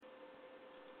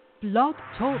Blog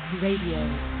Talk Radio.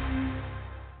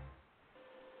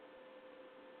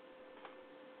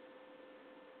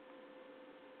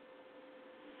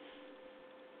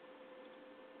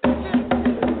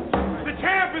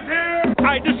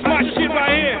 Alright, this is my shit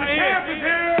right here.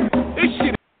 This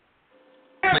shit.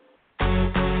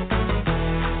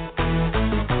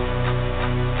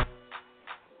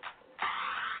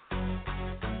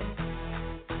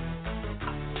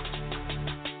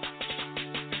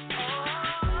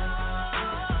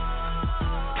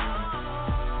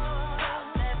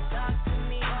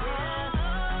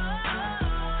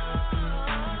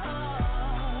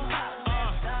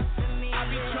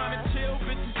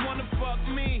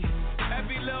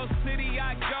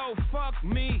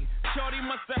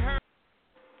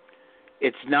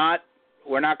 It's not.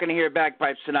 We're not going to hear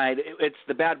bagpipes tonight. It's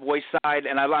the bad boy side,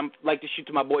 and I'd like to shoot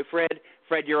to my boy Fred.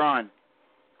 Fred, you're on.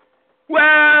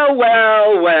 Well,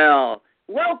 well, well.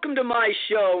 Welcome to my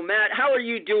show, Matt. How are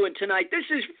you doing tonight? This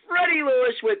is Freddie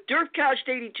Lewis with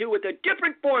DERFCAST82 with a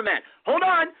different format. Hold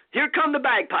on. Here come the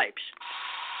bagpipes.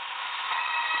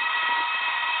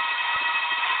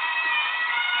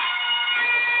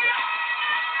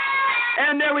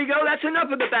 And there we go. That's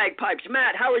enough of the bagpipes.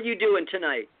 Matt, how are you doing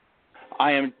tonight?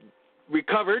 I am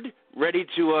recovered, ready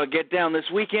to get down this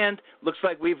weekend. Looks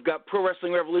like we've got Pro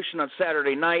Wrestling Revolution on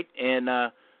Saturday night, and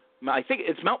I think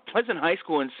it's Mount Pleasant High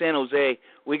School in San Jose.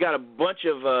 We got a bunch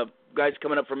of guys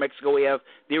coming up from Mexico. We have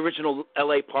the original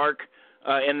L.A. Park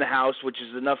in the house, which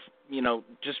is enough,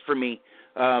 just for me.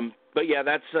 But yeah,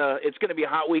 it's going to be a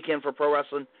hot weekend for pro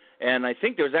wrestling, and I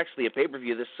think there's actually a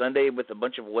pay-per-view this Sunday with a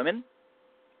bunch of women.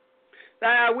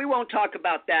 We won't talk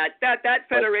about that. That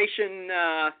federation.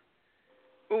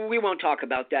 We won't talk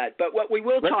about that. But what we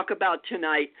will talk about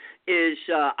tonight is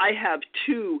I have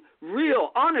two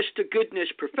real, honest-to-goodness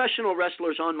professional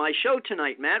wrestlers on my show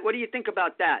tonight, Matt. What do you think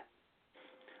about that?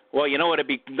 Well, you know what? It'd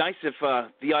be nice if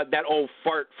that old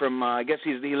fart from, I guess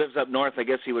he lives up north. I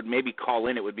guess he would maybe call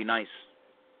in. It would be nice.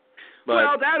 But,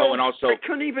 well, that old and also, fart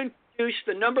couldn't even produce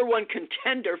the number one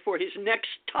contender for his next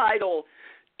title,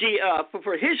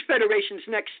 for his federation's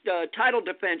next title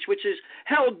defense, which is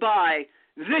held by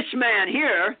this man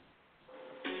here.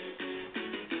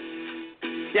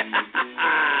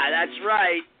 That's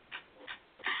right.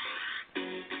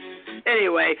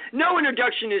 Anyway, no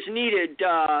introduction is needed.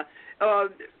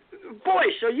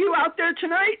 Boyce, are you out there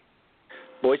tonight?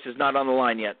 Boyce is not on the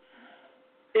line yet.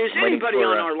 Is anybody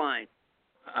on our line?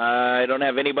 I don't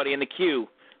have anybody in the queue,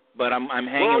 but I'm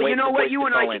hanging. Well, waiting you know for what? Boyce You to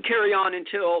and I call can in. carry on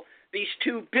until these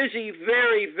two busy,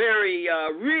 very, very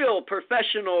real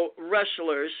professional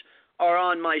wrestlers are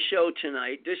on my show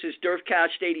tonight. This is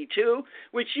DERFCAST82,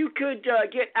 which you could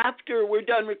get after we're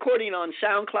done recording on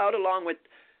SoundCloud, along with,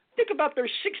 think about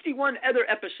there's 61 other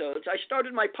episodes. I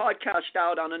started my podcast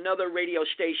out on another radio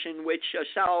station, which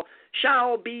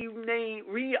shall be named,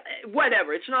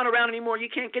 whatever. It's not around anymore. You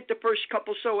can't get the first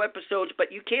couple so episodes,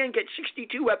 but you can get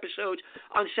 62 episodes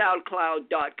on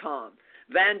SoundCloud.com.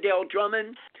 Vandale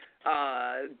Drummond,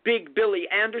 Big Billy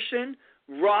Anderson,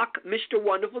 Rock, Mr.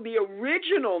 Wonderful, the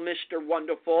original Mr.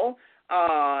 Wonderful,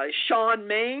 Sean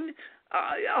Main,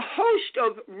 a host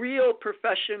of real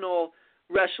professional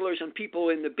wrestlers and people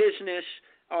in the business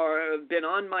have been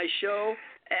on my show.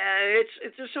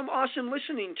 It's just some awesome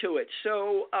listening to it.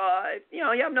 So, you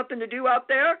have nothing to do out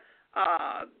there,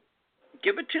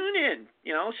 give a tune in,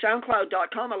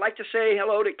 SoundCloud.com. I'd like to say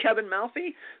hello to Kevin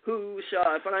Malfi, who's,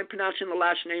 if I'm pronouncing the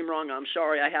last name wrong, I'm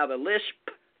sorry, I have a lisp.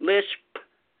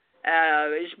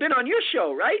 He's been on your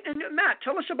show, right? And Matt,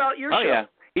 tell us about your show. Oh, yeah.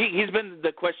 He's been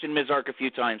the Question Ms. Arc a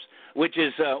few times, which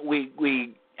is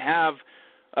we have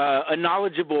a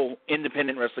knowledgeable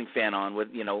independent wrestling fan on with,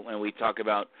 and we talk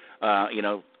about,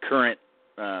 current,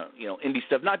 indie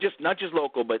stuff, not just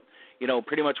local, but,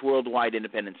 pretty much worldwide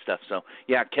independent stuff. So,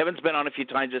 yeah, Kevin's been on a few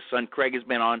times. His son Craig has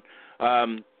been on.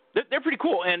 They're pretty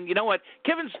cool. And you know what?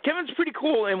 Kevin's pretty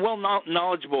cool and well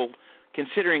knowledgeable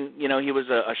considering, he was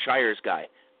a Shires guy.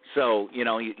 So,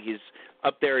 he's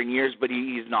up there in years, but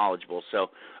he's knowledgeable. So,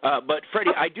 but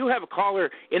Freddie, I do have a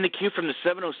caller in the queue from the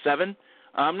 707.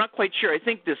 I'm not quite sure. I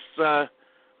think this,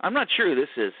 I'm not sure who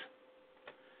this is.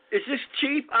 Is this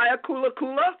Chief Ayakula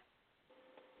Kula?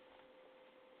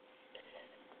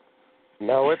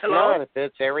 No, it's Hello? not.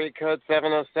 It's area code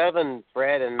 707,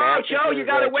 Fred and Matt. Oh, Joe, you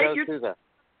gotta wait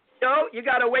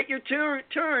your turn.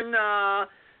 Turn.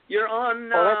 You're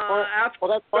on after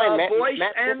that's fine. Boyce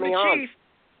Matt and put the me on. Chief.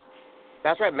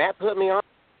 That's right. Matt put me on.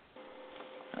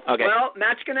 Okay. Well,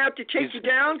 Matt's going to have to take you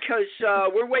down because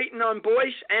we're waiting on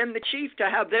Boyce and the Chief to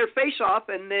have their face-off,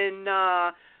 and then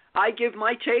I give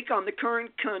my take on the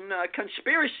current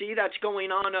conspiracy that's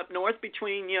going on up north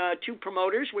between two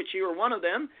promoters, which you are one of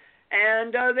them,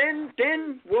 and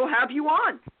then we'll have you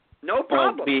on. No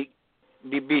problem.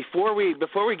 Before we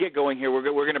get going here, we're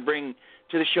going to bring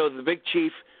to the show the Big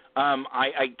Chief.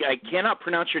 I cannot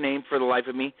pronounce your name for the life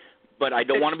of me, but I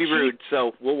don't want to be rude,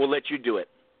 so we'll let you do it.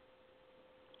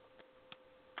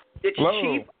 It's Hello.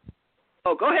 Chief.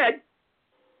 Oh, go ahead.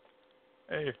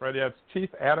 Hey, Freddie, it's Chief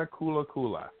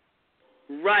Atakula.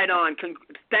 Right on.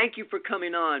 Thank you for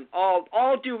coming on.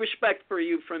 All due respect for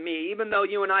you from me. Even though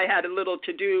you and I had a little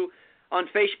to-do on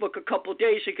Facebook a couple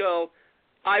days ago,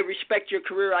 I respect your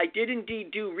career. I did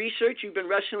indeed do research. You've been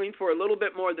wrestling for a little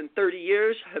bit more than 30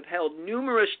 years, have held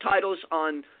numerous titles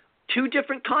on 2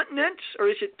 different continents, or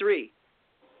is it 3?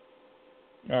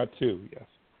 2, yes.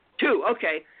 2,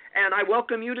 okay. And I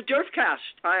welcome you to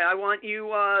DERFCast. I want you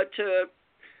to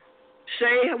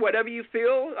say whatever you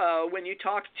feel when you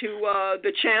talk to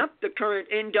the champ, the current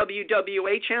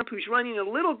NWWA champ, who's running a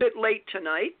little bit late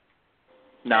tonight.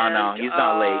 No, he's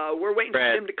not late. We're waiting for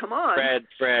him to come on. Fred.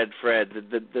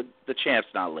 The champ's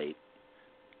not late.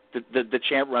 The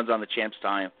champ runs on the champ's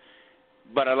time.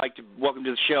 But I'd like to welcome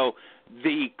to the show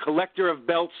the collector of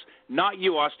belts, not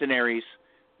you, Austin Aries,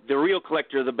 the real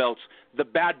collector of the belts, the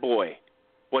bad boy,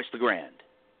 Boyce LeGrand.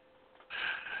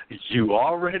 You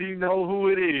already know who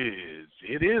it is.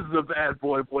 It is the bad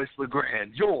boy, Boyce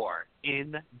LeGrand, your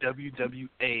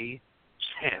NWWA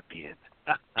champion.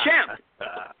 Champ!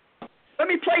 Let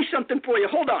me play something for you.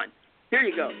 Hold on. Here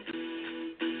you go.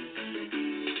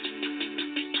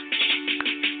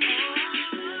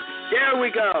 There we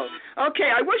go.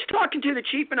 Okay, I was talking to the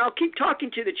Chief, and I'll keep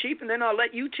talking to the Chief, and then I'll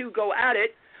let you two go at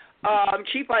it.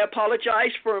 Chief, I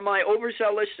apologize for my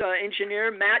overzealous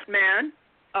engineer, Matt Mann,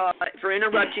 for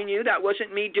interrupting you. That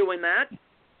wasn't me doing that.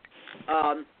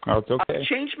 It's okay. I've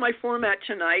changed my format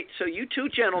tonight, so you two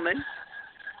gentlemen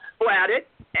go at it,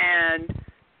 and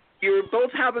you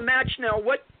both have a match now.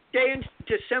 What day in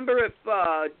December, if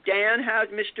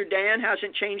Mr. Dan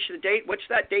hasn't changed the date, what's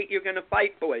that date you're going to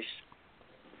fight, boys?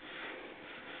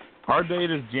 Our date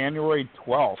is January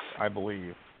 12th, I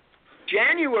believe.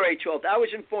 January 12th. I was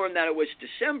informed that it was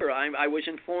December. I was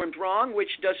informed wrong,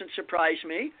 which doesn't surprise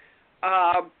me.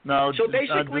 No, so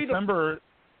basically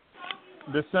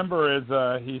December is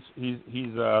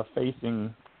he's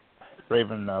facing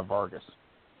Raven Vargas.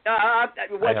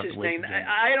 What's his name?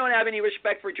 I don't have any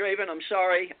respect for Draven. I'm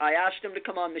sorry. I asked him to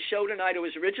come on the show tonight. It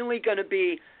was originally going to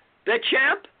be the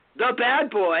champ, the bad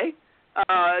boy,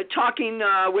 talking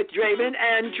with Draven,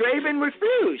 and Draven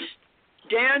refused.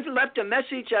 Dan left a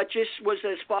message that just was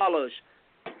as follows.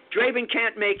 Draven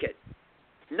can't make it.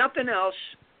 Nothing else.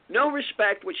 No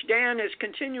respect, which Dan has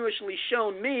continuously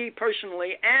shown me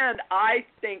personally, and I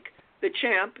think the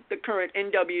champ, the current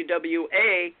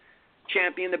NWWA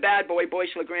champion, the bad boy,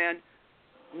 Boyce LeGrand,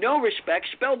 no respect,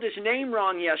 spelled his name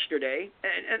wrong yesterday,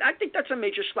 and I think that's a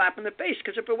major slap in the face,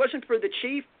 because if it wasn't for the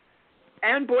Chief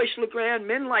and Boyce LeGrand,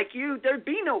 men like you, there'd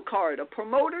be no card. A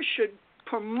promoter should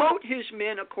promote his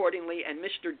men accordingly, and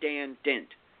Mr. Dan didn't.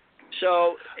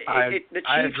 So the Chief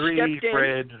I agree, stepped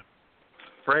in.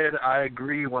 Fred, I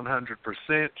agree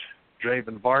 100%.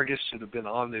 Draven Vargas should have been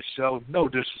on this show. No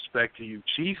disrespect to you,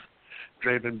 Chief.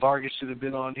 Draven Vargas should have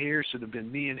been on here. Should have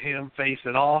been me and him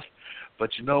facing off. But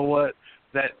you know what?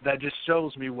 That just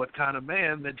shows me what kind of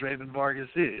man that Draven Vargas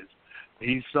is.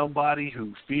 He's somebody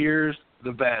who fears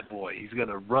the bad boy. He's going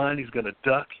to run. He's going to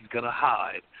duck. He's going to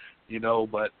hide.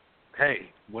 But, hey,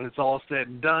 when it's all said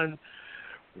and done,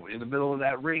 in the middle of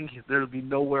that ring, there'll be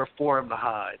nowhere for him to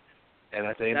hide. And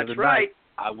at the end of the night,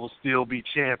 I will still be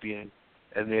champion.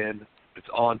 And then it's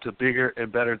on to bigger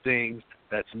and better things.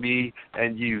 That's me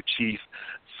and you, Chief.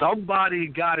 Somebody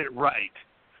got it right.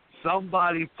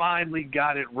 Somebody finally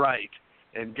got it right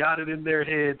and got it in their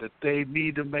head that they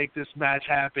need to make this match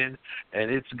happen,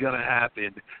 and it's going to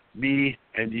happen. Me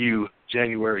and you,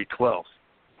 January 12th.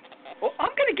 Well,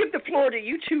 I'm going to give the floor to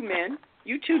you two men,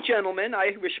 you two gentlemen.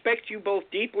 I respect you both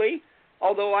deeply.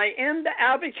 Although I am the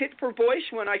advocate for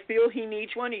Boyce when I feel he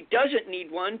needs one. He doesn't need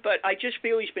one, but I just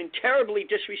feel he's been terribly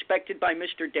disrespected by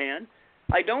Mr. Dan.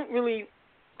 I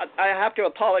have to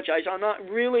apologize. I'm not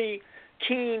really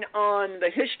keen on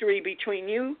the history between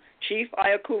you, Chief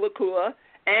Iakulakula,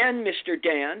 and Mr.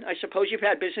 Dan. I suppose you've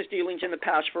had business dealings in the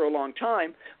past for a long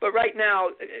time, but right now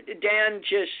Dan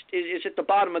just is at the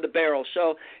bottom of the barrel.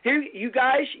 So here, you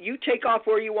guys, you take off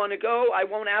where you want to go. I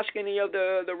won't ask any of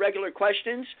the regular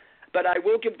questions. But I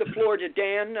will give the floor to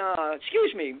Dan,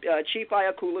 Chief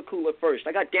Iakulakula first.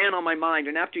 I got Dan on my mind,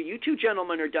 and after you two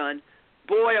gentlemen are done,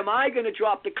 boy, am I going to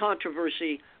drop the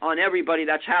controversy on everybody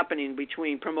that's happening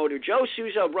between promoter Joe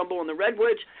Souza of Rumble in the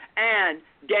Redwoods and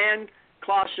Dan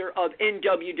Closser of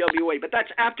NWWA. But that's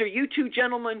after you two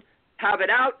gentlemen have it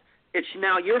out. It's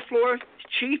now your floor.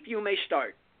 Chief, you may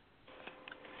start.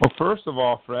 Well, first of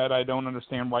all, Fred, I don't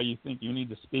understand why you think you need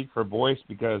to speak for Boyce,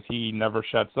 because he never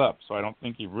shuts up. So I don't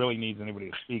think he really needs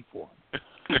anybody to speak for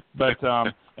him. But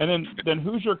and then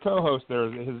who's your co-host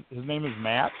there? His name is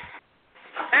Matt?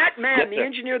 Matt Mann, the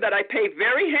engineer that I pay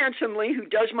very handsomely, who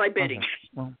does my bidding.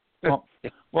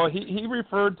 Okay. Well, he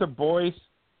referred to Boyce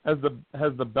as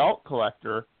the belt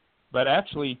collector, but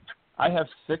actually I have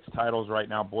 6 titles right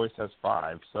now. Boyce has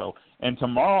 5. So, and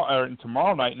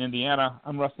tomorrow night in Indiana,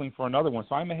 I'm wrestling for another one.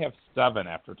 So I may have 7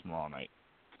 after tomorrow night.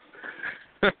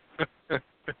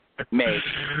 May.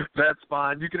 That's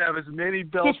fine. You can have as many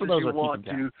belts as you want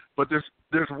to, but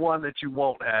there's one that you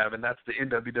won't have, and that's the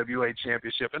NWWA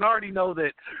Championship. And I already know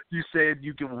that you said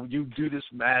you do this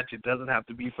match. It doesn't have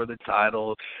to be for the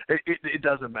title. It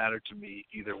doesn't matter to me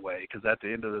either way, because at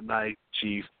the end of the night,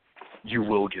 Chief, you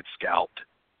will get scalped.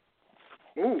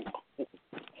 Ooh.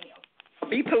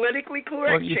 Be politically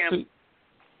correct, champ.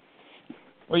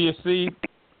 You see,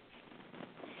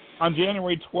 on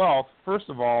January 12th, first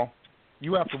of all,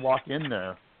 you have to walk in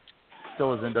there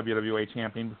still as NWWA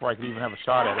champion before I could even have a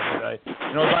shot at it.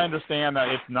 But as I understand that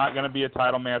it's not going to be a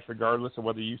title match regardless of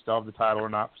whether you still have the title or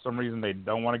not. For some reason, they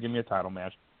don't want to give me a title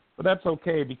match. But that's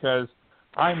okay, because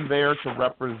I'm there to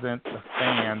represent the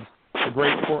fans, the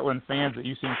great Portland fans that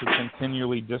you seem to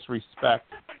continually disrespect.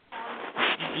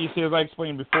 You see, as I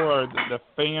explained before, the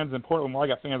fans in Portland, well, I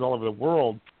got fans all over the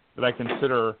world that I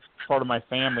consider part of my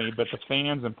family, but the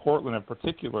fans in Portland have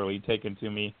particularly taken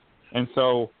to me. And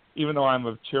so, even though I'm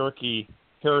of Cherokee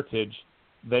heritage,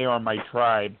 they are my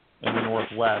tribe in the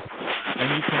Northwest. And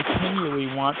you continually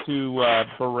want to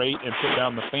berate and put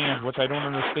down the fans, which I don't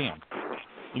understand.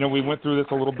 We went through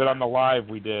this a little bit on the live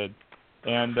we did.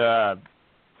 And, the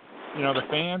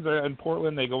fans are in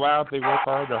Portland, they go out, they work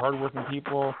hard, they're hardworking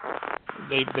people.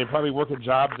 They probably work at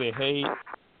jobs they hate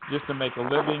just to make a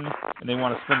living, and they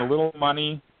want to spend a little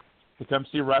money to come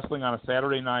see wrestling on a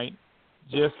Saturday night,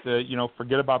 just to,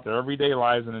 forget about their everyday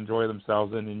lives and enjoy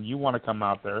themselves, and then you want to come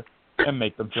out there and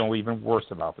make them feel even worse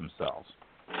about themselves.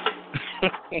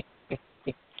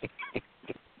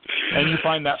 And you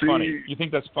find that funny. You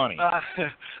think that's funny.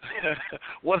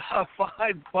 What I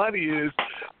find funny is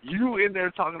you in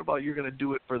there talking about you're going to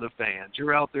do it for the fans.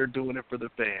 You're out there doing it for the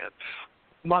fans.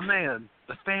 My man,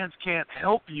 the fans can't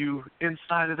help you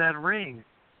inside of that ring.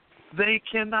 They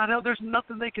cannot help. There's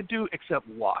nothing they can do except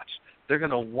watch. They're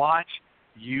going to watch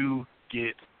you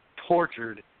get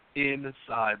tortured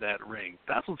inside that ring.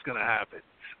 That's what's going to happen.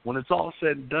 When it's all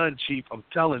said and done, Chief, I'm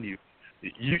telling you,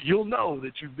 you'll know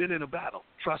that you've been in a battle.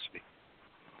 Trust me.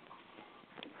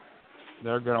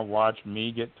 They're going to watch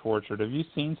me get tortured. Have you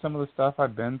seen some of the stuff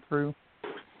I've been through?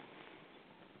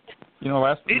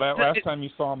 Last time you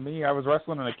saw me, I was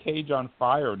wrestling in a cage on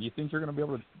fire. Do you think you're going to be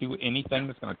able to do anything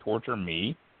that's going to torture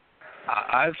me?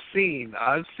 I've seen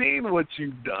what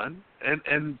you've done,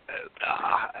 and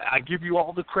I give you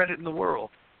all the credit in the world.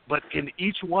 But in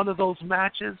each one of those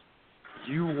matches,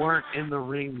 you weren't in the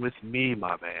ring with me,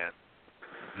 my man.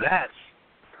 That's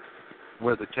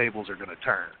where the tables are going to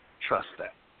turn. Trust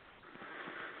that.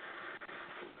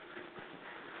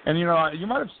 And, you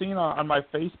might have seen on my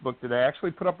Facebook that I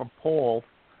actually put up a poll,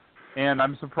 and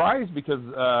I'm surprised because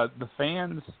the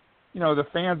fans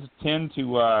tend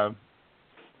to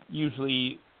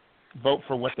usually vote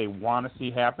for what they want to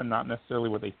see happen, not necessarily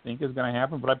what they think is going to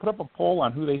happen. But I put up a poll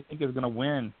on who they think is going to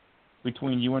win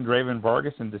between you and Draven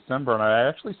Vargas in December, and I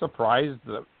actually surprised.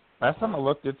 Last time I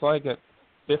looked, it's like at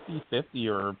 50-50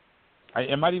 or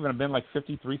it might even have been like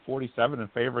 53-47 in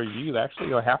favor of you.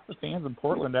 Actually, half the fans in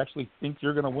Portland actually think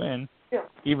you're going to win,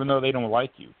 even though they don't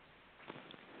like you.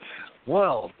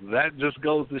 Well, that just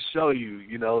goes to show you,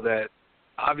 that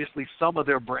obviously some of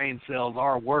their brain cells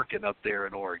are working up there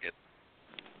in Oregon.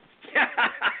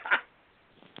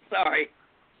 Sorry.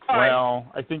 Well,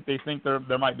 I think they think there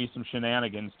might be some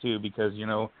shenanigans too, because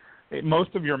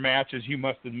most of your matches, you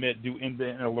must admit, do end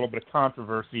in a little bit of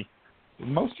controversy.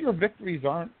 Most of your victories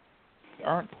aren't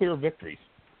clear victories.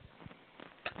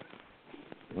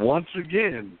 Once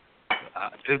again,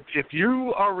 if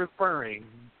you are referring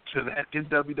to that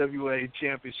NWWA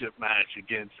Championship match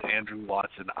against Andrew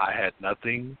Watson, I had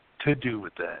nothing to do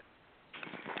with that.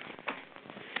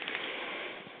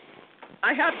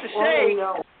 I have to say,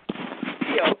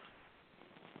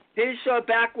 his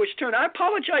back was turned. I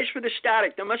apologize for the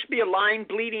static. There must be a line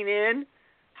bleeding in.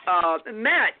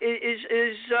 Matt, is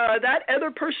that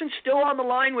other person still on the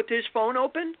line with his phone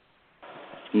open?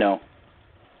 No.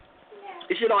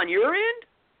 Is it on your end?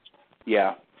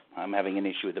 Yeah, I'm having an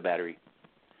issue with the battery.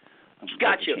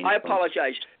 Got you. I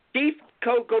apologize. Steve,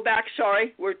 go back.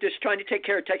 Sorry. We're just trying to take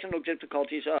care of technical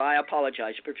difficulties. I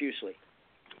apologize profusely.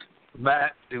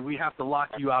 Matt, did we have to lock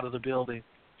you out of the building?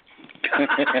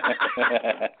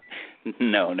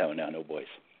 No, boys.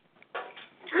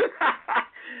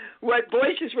 What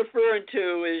Boyce is referring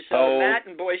to is Matt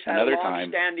and Boyce had a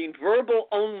long-standing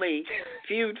verbal-only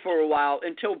feud for a while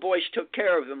until Boyce took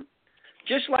care of them.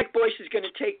 Just like Boyce is going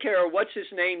to take care of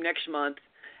what's-his-name next month.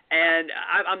 And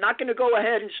I'm not going to go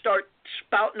ahead and start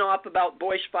spouting off about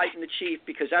Boyce fighting the Chief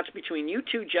because that's between you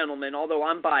two gentlemen, although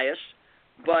I'm biased.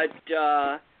 But,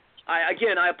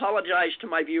 I apologize to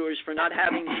my viewers for not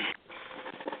having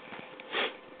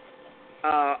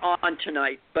on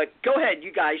tonight. But go ahead,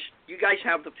 you guys. You guys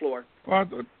have the floor. Well,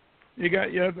 that's what I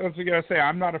gotta say.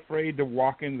 I'm not afraid to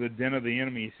walk into the den of the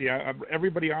enemy. See,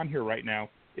 everybody on here right now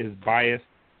is biased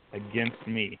against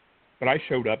me, but I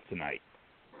showed up tonight.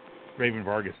 Draven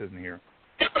Vargas isn't here.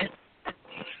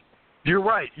 You're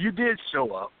right. You did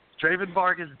show up. Draven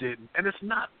Vargas didn't, and it's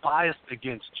not biased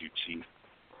against you, Chief.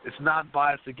 It's not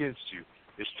biased against you.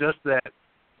 It's just that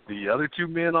the other two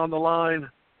men on the line,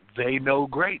 they know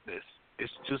greatness.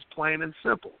 It's just plain and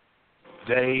simple.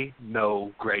 They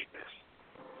know greatness.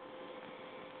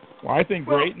 Well, I think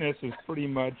greatness is pretty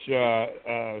much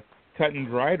cut and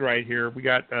dried right here. We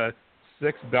got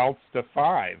 6 belts to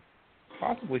 5,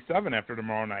 possibly 7 after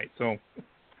tomorrow night. So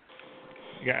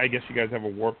I guess you guys have a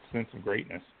warped sense of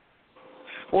greatness.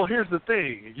 Well, here's the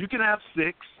thing. You can have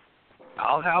 6.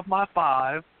 I'll have my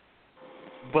 5.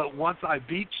 But once I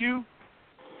beat you,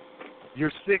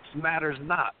 your 6 matters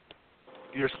not.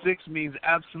 Your 6 means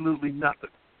absolutely nothing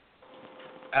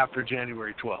after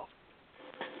January 12th.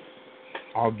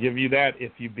 I'll give you that.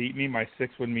 If you beat me, my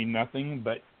 6 would mean nothing.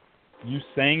 But you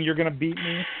saying you're going to beat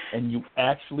me and you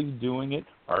actually doing it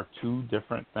are 2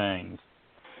 different things.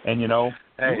 And, you know,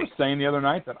 you were saying the other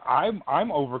night that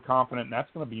I'm overconfident and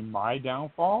that's going to be my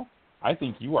downfall. I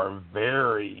think you are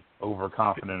very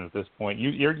overconfident at this point.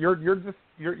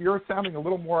 You're sounding a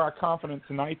little more confident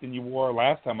tonight than you were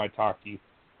last time I talked to you.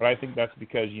 But I think that's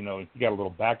because, you know, you got a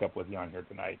little backup with you on here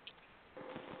tonight.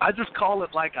 I just call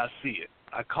it like I see it.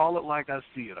 I call it like I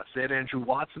see it. I said Andrew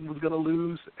Watson was going to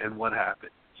lose, and what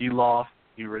happened? He lost.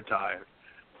 He retired.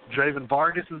 Draven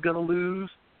Vargas is going to lose.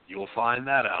 You'll find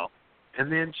that out.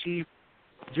 And then, Chief,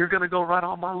 you're going to go right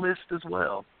on my list as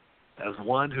well as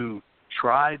one who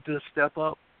tried to step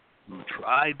up, who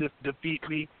tried to defeat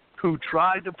me, who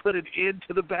tried to put an end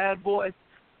to the bad boy,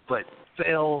 but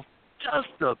fell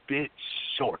just a bit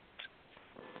short.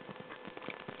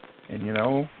 And, you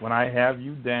know, when I have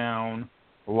you down,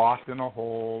 locked in a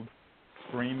hold,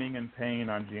 screaming in pain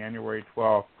on January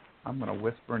 12th, I'm going to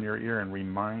whisper in your ear and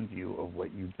remind you of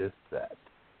what you just said.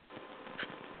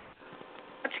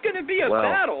 It's going to be a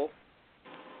battle.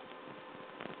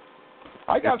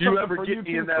 I got if you ever for get you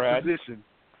me too, in that Fred. position,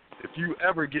 if you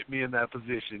ever get me in that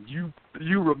position, you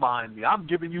remind me. I'm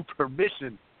giving you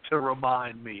permission to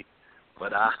remind me.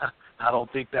 But I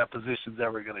don't think that position's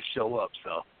ever going to show up.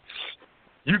 So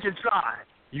you can try.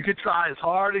 You can try as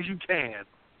hard as you can.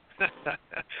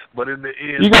 But in the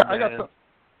end, I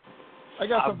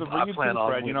got something for you too,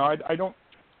 Fred. You know, I don't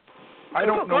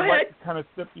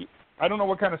know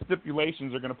what kind of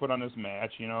stipulations they're going to put on this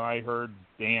match. You know, I heard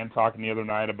Dan talking the other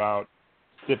night about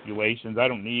stipulations. I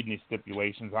don't need any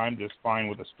stipulations. I'm just fine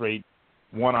with a straight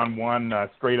one-on-one,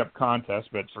 straight-up contest.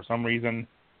 But for some reason,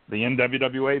 the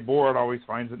NWWA board always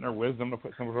finds it in their wisdom to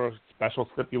put some of those special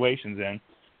stipulations in.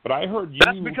 But I heard you.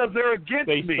 That's because they're against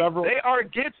me. They are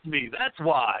against me. That's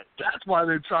why. That's why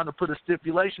they're trying to put a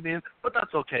stipulation in. But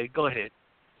that's okay. Go ahead.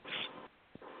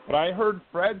 But I heard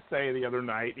Fred say the other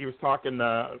night, he was talking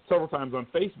several times on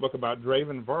Facebook about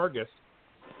Draven Vargas.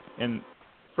 And,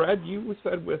 Fred, you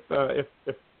said with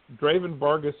if Draven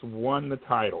Vargas won the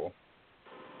title,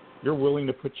 you're willing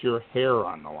to put your hair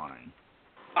on the line.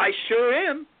 I sure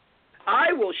am.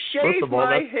 I will shave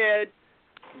my head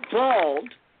bald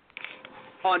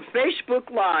on Facebook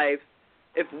Live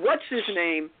if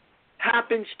what's-his-name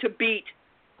happens to beat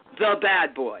the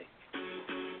bad boy.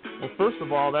 Well, first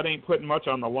of all, that ain't putting much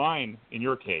on the line in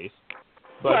your case.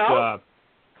 But I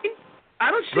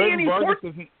don't see Draven any Vargas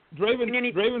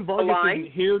Draven Vargas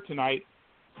isn't here tonight.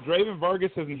 Draven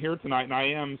Vargas isn't here tonight, and I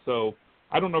am, so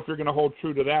I don't know if you're going to hold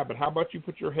true to that. But how about you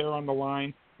put your hair on the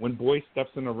line when Boyce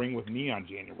steps in the ring with me on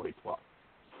January 12th?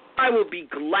 I will be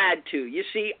glad to. You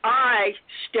see, I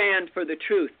stand for the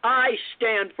truth. I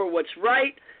stand for what's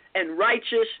right and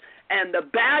righteous, and the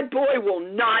bad boy will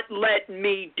not let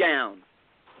me down.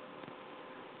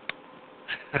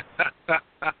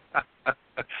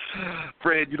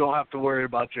 said you don't have to worry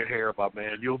about your hair, my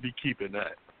man. You'll be keeping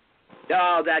that.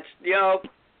 Oh,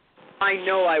 I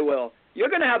know I will. You're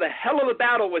going to have a hell of a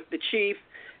battle with the Chief,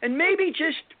 and maybe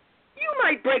you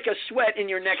might break a sweat in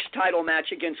your next title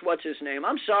match against what's-his-name.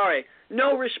 I'm sorry.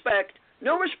 No respect.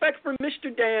 No respect for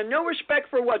Mr. Dan. No respect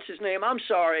for what's-his-name. I'm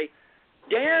sorry.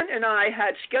 Dan and I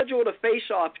had scheduled a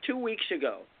face-off 2 weeks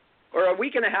ago, or a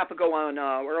week and a half ago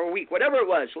or a week, whatever it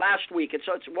was, last week. It's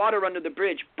water under the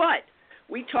bridge. But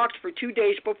we talked for 2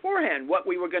 days beforehand what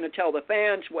we were going to tell the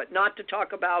fans, what not to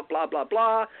talk about, blah, blah,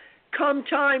 blah. Come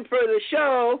time for the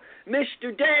show,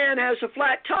 Mr. Dan has a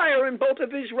flat tire in both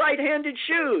of his right-handed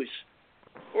shoes.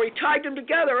 Or he tied them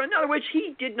together. In other words,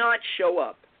 he did not show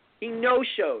up. He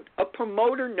no-showed. A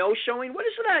promoter no-showing? What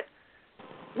does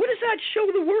that show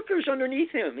the workers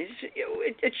underneath him?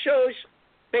 It shows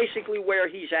basically where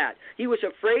he's at. He was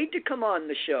afraid to come on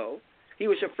the show. He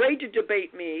was afraid to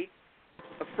debate me,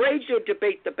 afraid to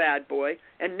debate the bad boy,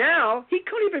 and now he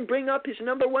couldn't even bring up his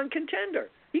number one contender.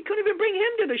 He couldn't even bring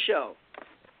him to the show.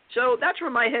 So that's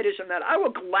where my head is on that. I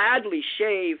will gladly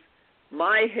shave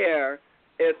my hair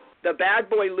if the bad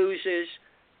boy loses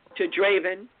to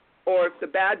Draven or if the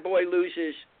bad boy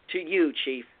loses to you,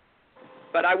 Chief.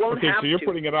 But I won't have to. Okay, so you're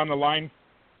putting it on the line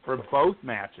for both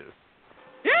matches.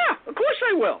 Yeah, of course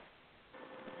I will.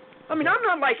 I mean, I'm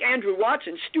not like Andrew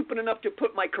Watson, stupid enough to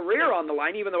put my career on the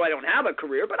line, even though I don't have a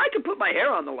career, but I can put my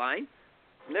hair on the line.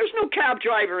 There's no cab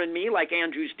driver in me like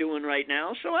Andrew's doing right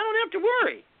now, so I don't have to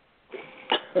worry.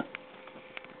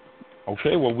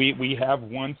 Okay, well, we have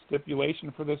one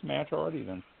stipulation for this match already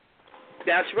then.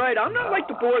 That's right. I'm not like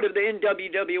the board of the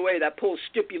NWWA that pulls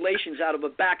stipulations out of a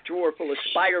back drawer full of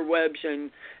spider webs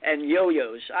and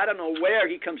yo-yos. I don't know where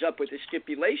he comes up with his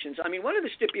stipulations. I mean, one of the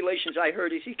stipulations I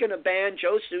heard is he's going to ban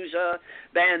Joe Souza,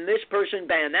 ban this person,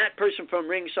 ban that person from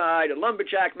ringside, a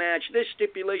lumberjack match, this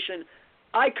stipulation.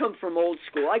 I come from old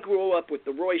school. I grew up with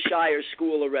the Roy Shire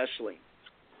School of Wrestling.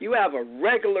 You have a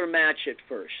regular match at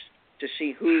first to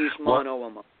see who's mono a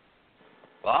mono.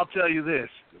 Well, I'll tell you this.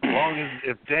 As long as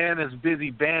if Dan is busy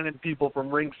banning people from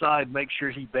ringside, make sure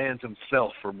he bans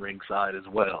himself from ringside as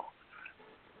well.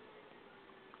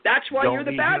 That's why you're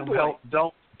the bad boy.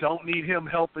 Don't need him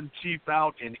helping Chief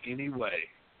out in any way.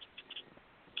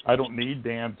 I don't need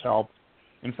Dan's help.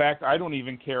 In fact, I don't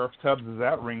even care if Tubbs is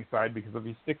at ringside because if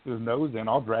he sticks his nose in,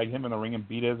 I'll drag him in the ring and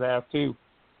beat his ass too.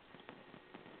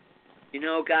 You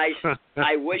know, guys,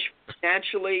 I wish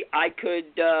financially I could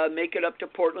make it up to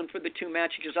Portland for the two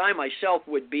matches because I myself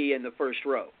would be in the first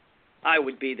row. I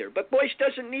would be there. But Boyce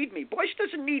doesn't need me. Boyce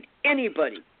doesn't need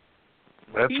anybody.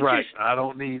 That's right. I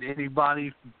don't need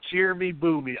anybody. Cheer me,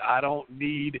 boo me. I don't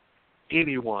need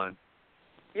anyone.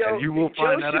 And you will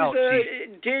find that out. Joe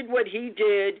Souza did what he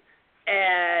did.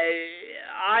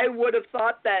 I would have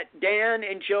thought that Dan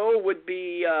and Joe would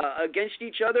be against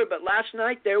each other, but last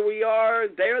night, there we are.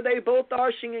 There they both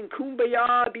are singing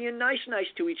Kumbaya, being nice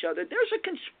to each other. There's a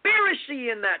conspiracy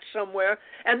in that somewhere,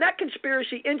 and that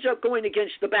conspiracy ends up going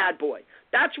against the bad boy.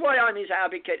 That's why I'm his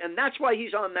advocate, and that's why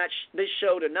he's on this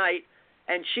show tonight.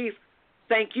 And Chief,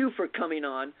 thank you for coming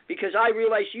on, because I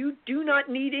realize you do not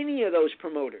need any of those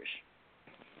promoters.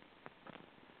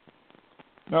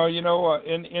 No, you know,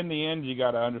 in the end, you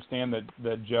got to understand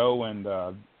that Joe and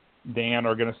Dan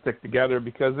are going to stick together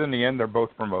because in the end, they're both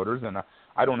promoters, and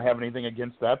I don't have anything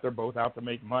against that. They're both out to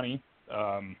make money,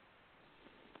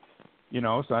 you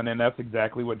know. So, and that's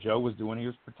exactly what Joe was doing. He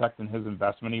was protecting his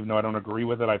investment, even though I don't agree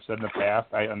with it. I've said in the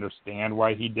past, I understand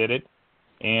why he did it,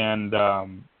 and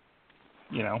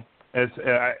you know,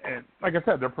 like I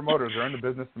said, they're promoters. They're in the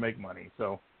business to make money,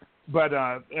 so. But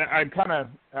I kind of,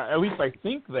 at least I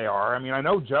think they are. I mean, I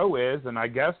know Joe is, and I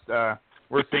guess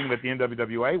we're seeing that the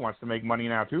NWWA wants to make money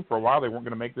now, too. For a while, they weren't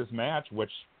going to make this match,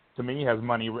 which, to me, has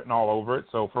money written all over it.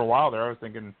 So for a while there, I was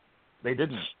thinking they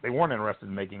weren't interested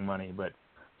in making money, but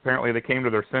apparently they came to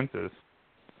their senses.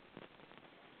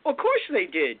 Well, of course they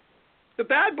did. The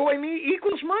bad boy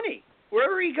equals money.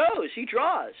 Wherever he goes, he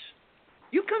draws.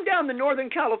 You come down to Northern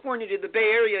California to the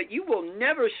Bay Area, you will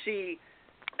never see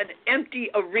an empty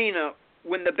arena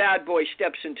when the bad boy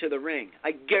steps into the ring.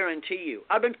 I guarantee you.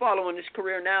 I've been following his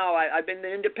career now. I've been in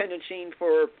the independent scene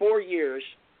for 4 years.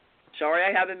 Sorry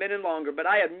I haven't been in longer, but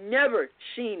I have never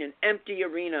seen an empty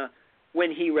arena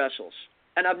when he wrestles.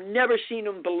 And I've never seen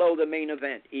him below the main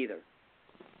event either.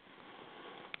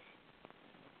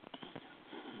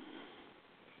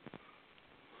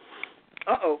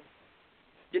 Uh-oh.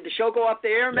 Did the show go off the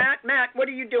air, Yeah. Matt? Matt, what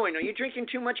are you doing? Are you drinking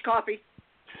too much coffee?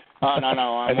 Oh,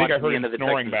 no. I think I heard him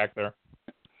snoring back there.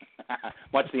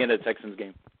 Watch the end of the Texans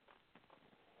game.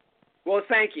 Well,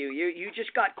 thank you. You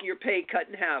just got your pay cut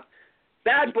in half.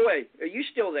 Bad boy, are you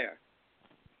still there?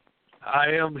 I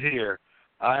am here.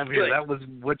 Good. That was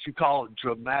what you call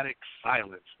dramatic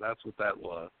silence. That's what that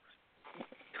was.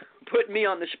 Put me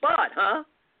on the spot, huh?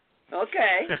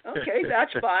 Okay,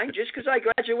 that's fine. Just because I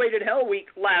graduated Hell Week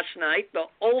last night, the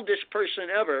oldest person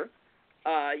ever,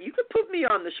 you could put me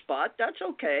on the spot. That's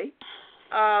okay.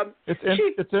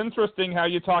 It's interesting how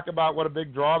you talk about what a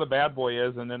big draw the bad boy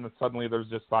is, and then suddenly there's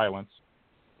just silence.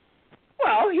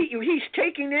 Well, he's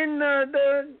taking in the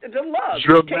love. He's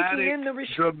taking in the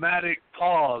dramatic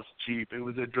pause, Chief. It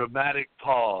was a dramatic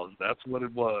pause. That's what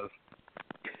it was.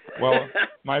 Well,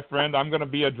 my friend, I'm going to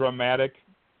be a dramatic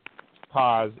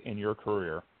pause in your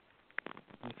career.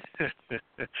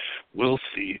 We'll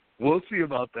see. We'll see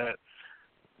about that.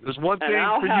 There's one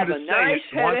thing for you to say it,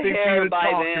 one thing for you to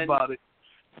talk about it.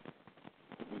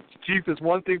 Chief, there's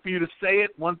one thing for you to say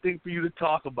it, one thing for you to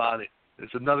talk about it.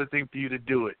 There's another thing for you to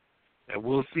do it. And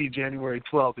we'll see January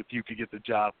 12th if you can get the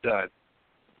job done.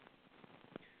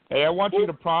 Hey, I want you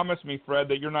to promise me, Fred,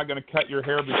 that you're not going to cut your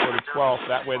hair before the 12th.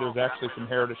 That way there's actually some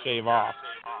hair to shave off.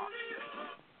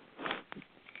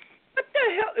 What the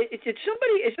hell?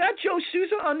 Is that Joe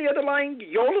Souza on the other line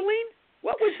yodeling?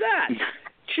 What was that?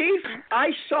 Chief,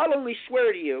 I solemnly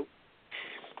swear to you,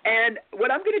 and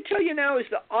what I'm going to tell you now is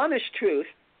the honest truth.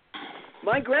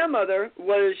 My grandmother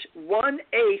was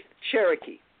 1/8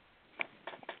 Cherokee.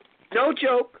 No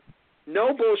joke,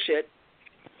 no bullshit.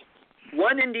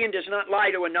 One Indian does not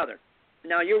lie to another.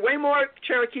 Now, you're way more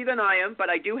Cherokee than I am, but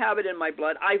I do have it in my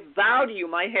blood. I vow to you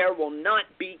my hair will not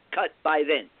be cut by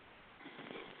then.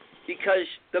 Because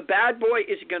the bad boy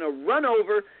is going to run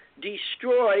over,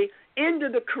 destroy, into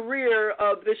the career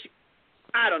of this,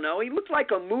 I don't know, he looked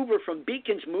like a mover from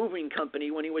Beacon's Moving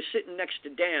Company when he was sitting next to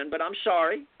Dan, but I'm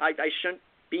sorry, I shouldn't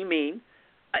be mean.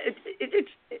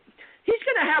 He's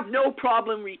going to have no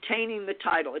problem retaining the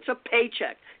title. It's a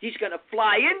paycheck. He's going to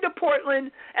fly into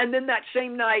Portland, and then that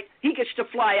same night, he gets to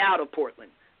fly out of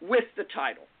Portland with the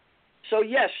title. So,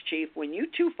 yes, Chief, when you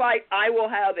two fight, I will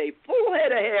have a full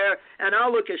head of hair, and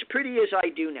I'll look as pretty as I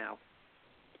do now.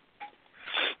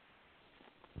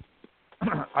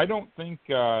 I don't think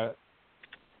that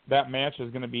match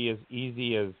is going to be as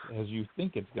easy as you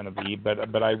think it's going to be, but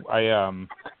I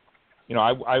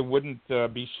wouldn't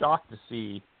be shocked to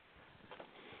see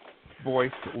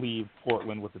Boyce leave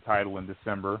Portland with the title in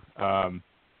December.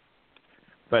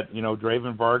 But,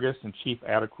 Draven Vargas and Chief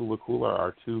Atakula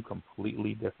are two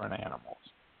completely different animals.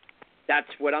 That's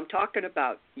what I'm talking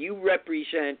about. You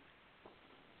represent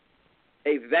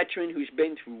a veteran who's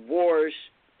been through wars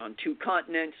on 2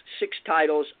 continents, 6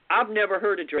 titles. I've never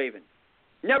heard of Draven.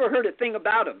 Never heard a thing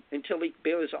about him until he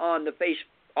was on the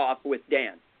face-off with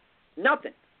Dan.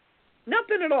 Nothing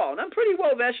at all. And I'm pretty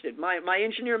well vested. My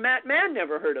engineer, Matt Mann,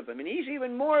 never heard of him, and he's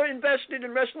even more invested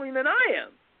in wrestling than I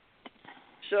am.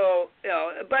 So,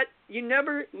 but you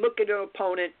never look at an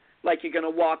opponent like you're going to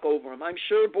walk over him. I'm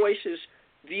sure Boyce has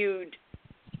viewed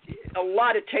a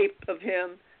lot of tape of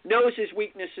him, knows his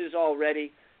weaknesses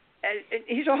already. And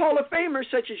he's a Hall of Famer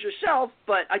such as yourself,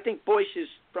 but I think Boyce is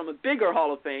from a bigger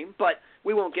Hall of Fame, but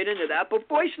we won't get into that. But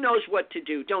Boyce knows what to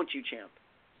do, don't you, champ?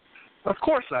 Of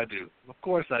course I do.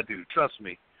 Trust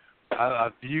me.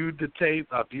 I've viewed the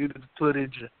tape. I've viewed the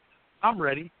footage. I'm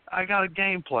ready. I got a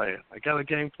game plan. I got a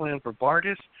game plan for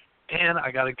Vargas, and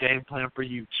I got a game plan for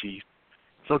you, Chief.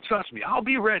 So trust me, I'll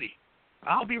be ready.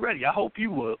 I hope you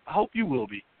will.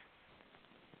 Be.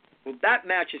 Well, that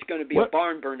match is going to be a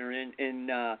barn burner in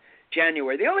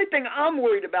January. The only thing I'm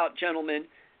worried about, gentlemen,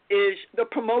 is the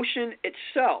promotion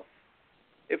itself.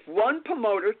 If one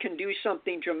promoter can do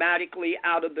something dramatically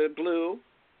out of the blue,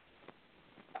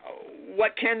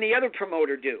 what can the other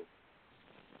promoter do?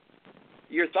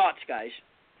 Your thoughts, guys.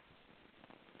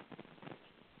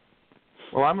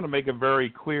 Well, I'm going to make it very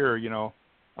clear, as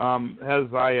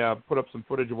I put up some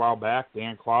footage a while back,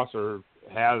 Dan Closser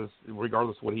has,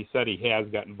 regardless of what he said, he has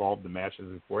got involved in matches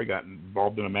before. He got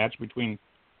involved in a match between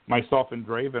myself and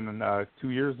Draven 2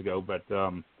 years ago, but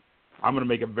I'm going to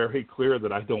make it very clear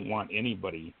that I don't want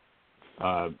anybody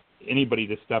to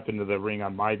step into the ring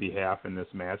on my behalf in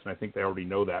this match, and I think they already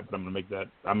know that. But I'm going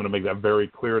to make that very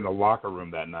clear in the locker room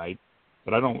that night.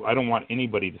 But I don't want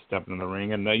anybody to step in the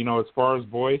ring. And as far as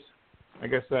Boyce,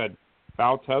 like I said,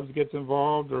 Val Tubbs gets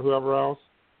involved or whoever else.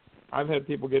 I've had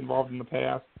people get involved in the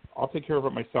past. I'll take care of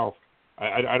it myself.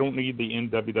 I don't need the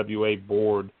NWWA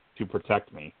board to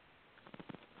protect me.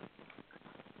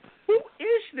 Who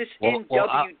is this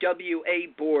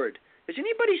NWWA board? Has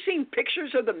anybody seen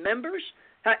pictures of the members?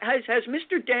 Has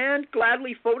Mr. Dan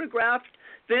gladly photographed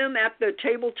them at the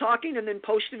table talking and then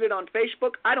posted it on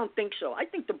Facebook? I don't think so. I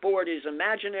think the board is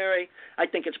imaginary. I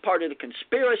think it's part of the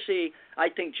conspiracy. I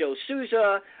think Joe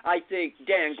Souza, I think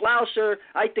Dan Glauser,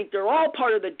 I think they're all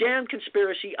part of the damn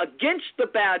conspiracy against the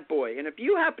bad boy. And if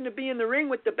you happen to be in the ring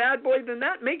with the bad boy, then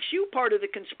that makes you part of the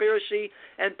conspiracy.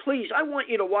 And please, I want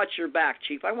you to watch your back,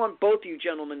 Chief. I want both you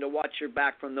gentlemen to watch your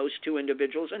back from those two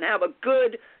individuals and have a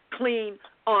good, clean,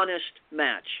 honest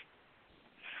match.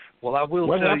 Well, I will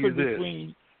tell you this.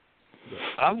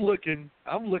 I'm looking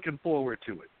forward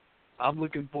to it. I'm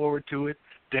looking forward to it.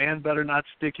 Dan better not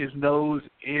stick his nose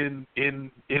in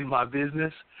my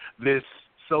business. This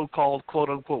so-called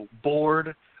quote-unquote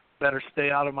board better stay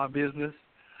out of my business,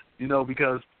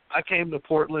 because I came to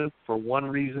Portland for one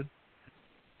reason,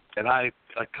 and I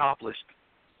accomplished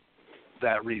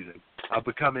that reason. I've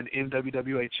become an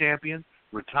NWWA champion,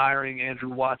 retiring Andrew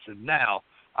Watson. Now,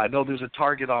 I know there's a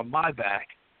target on my back,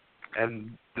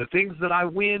 and the things that I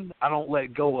win, I don't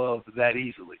let go of that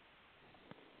easily.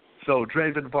 So,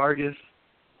 Draven Vargas,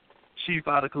 Chief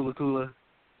out of Kula Kula,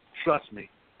 trust me,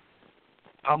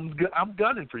 I'm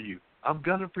gunning for you. I'm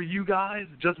gunning for you guys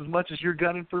just as much as you're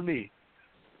gunning for me.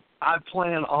 I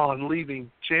plan on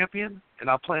leaving champion, and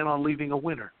I plan on leaving a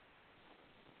winner.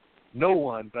 No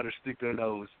one better stick their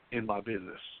nose in my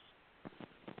business.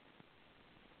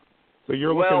 So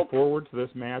you're looking forward to this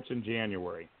match in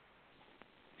January?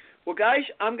 Well, guys,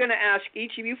 I'm going to ask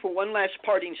each of you for one last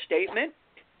parting statement,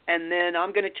 and then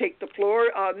I'm going to take the floor.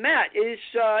 Matt, is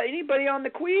anybody on the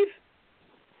queue?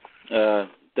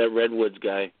 That Redwoods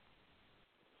guy.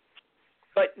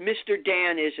 But Mr.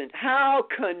 Dan isn't. How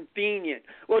convenient.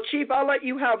 Well, Chief, I'll let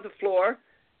you have the floor.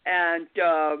 And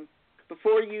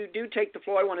before you do take the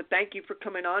floor, I want to thank you for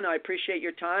coming on. I appreciate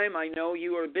your time. I know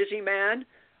you are a busy man.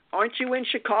 Aren't you in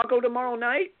Chicago tomorrow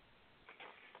night?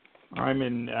 I'm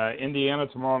in Indiana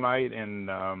tomorrow night and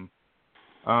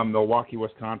Milwaukee,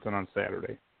 Wisconsin on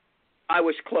Saturday. I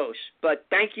was close. But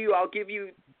thank you. I'll give you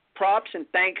props and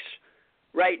thanks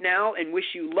right now and wish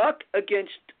you luck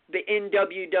against the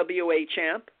NWWA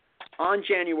champ on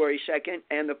January 2nd.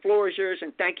 And the floor is yours,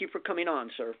 and thank you for coming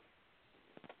on, sir.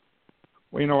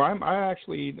 Well,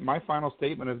 my final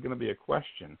statement is going to be a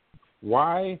question.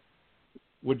 Why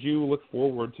would you look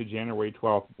forward to January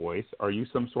 12th, Boyce? Are you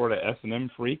some sort of S&M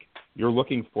freak? You're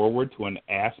looking forward to an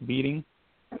ass beating?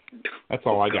 That's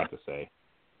all I got to say.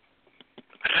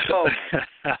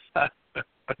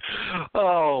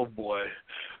 Oh, boy.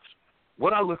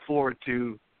 What I look forward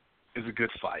to is a good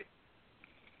fight.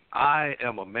 I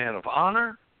am a man of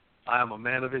honor. I am a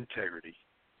man of integrity.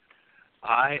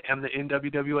 I am the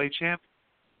NWWA champ.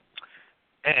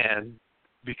 And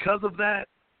because of that,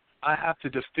 I have to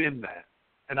defend that.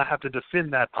 And I have to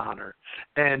defend that honor.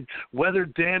 And whether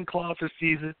Dan Clauser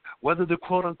sees it, whether the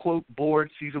quote-unquote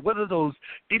board sees it, whether those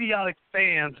idiotic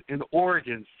fans in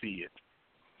Oregon see it,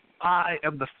 I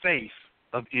am the face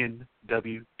of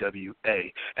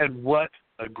NWWA. And what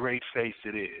a great face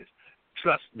it is.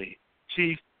 Trust me,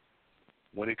 Chief,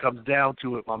 when it comes down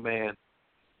to it, my man,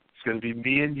 it's going to be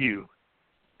me and you.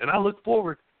 And I look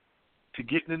forward to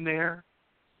getting in there,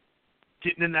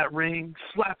 getting in that ring,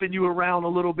 slapping you around a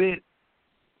little bit,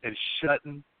 and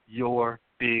shutting your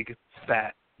big,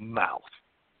 fat mouth.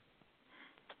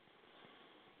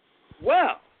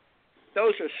 Well,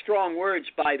 those are strong words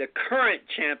by the current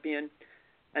champion.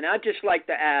 And I'd just like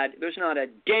to add, there's not a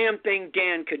damn thing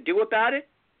Dan could do about it.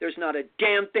 There's not a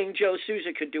damn thing Joe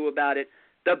Souza could do about it.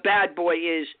 The bad boy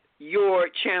is your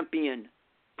champion,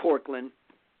 Portland.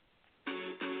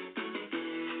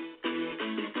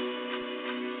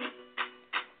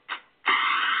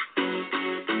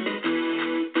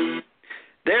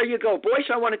 There you go. Boyce,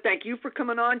 I want to thank you for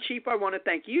coming on. Chief, I want to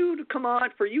thank you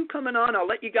for you coming on. I'll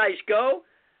let you guys go.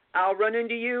 I'll run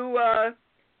into you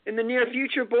in the near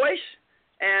future, Boyce.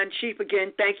 And Chief,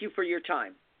 again, thank you for your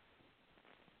time.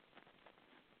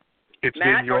 It's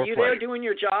Matt, been your are you pleasure. there doing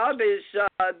your job?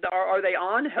 Are they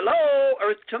on? Hello,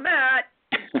 Earth to Matt.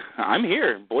 I'm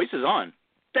here. Boyce is on.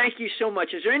 Thank you so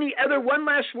much. Is there any other one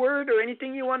last word or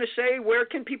anything you want to say? Where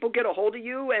can people get a hold of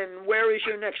you, and where is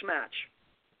your next match?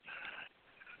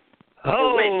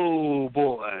 Oh,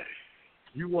 boy.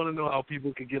 You want to know how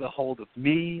people can get a hold of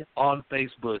me on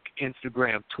Facebook,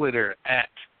 Instagram, Twitter, at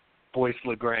Boyce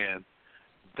LeGrand.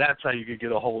 That's how you can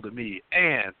get a hold of me.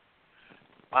 And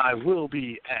I will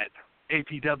be at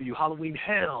APW Halloween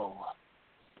Hell,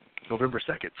 November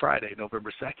 2nd, Friday,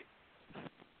 November 2nd,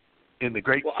 in the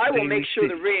great Well, I will make sure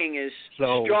city. the ring is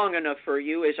strong enough for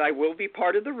you, as I will be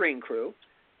part of the ring crew,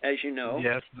 as you know.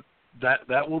 Yes,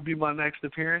 that will be my next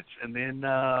appearance. And then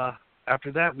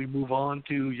After that, we move on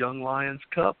to Young Lions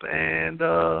Cup and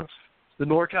the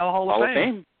NorCal Hall of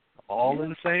Fame. All in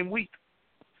the same week.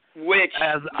 Which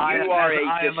I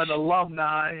am an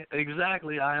alumni.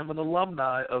 Exactly, I am an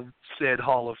alumni of said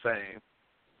Hall of Fame.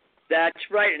 That's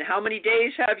right. And how many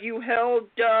days have you held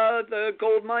the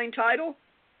Gold Mine title?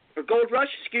 Or Gold Rush,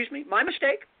 excuse me. My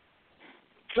mistake.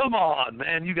 Come on,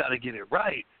 man. You got to get it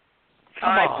right.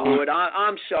 I blew it.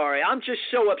 I'm sorry. I'm just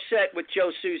so upset with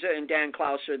Joe Souza and Dan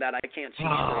Clouser that I can't see straight.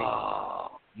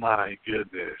 Oh, my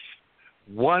goodness.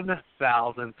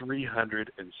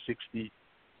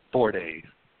 1,364 days.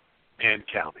 And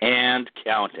counting. And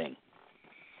counting.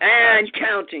 And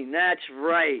counting. That's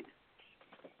right.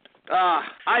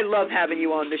 I love having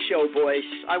you on the show, boys.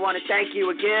 I want to thank you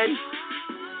again.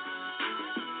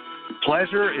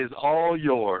 Pleasure is all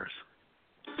yours.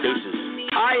 Deuces.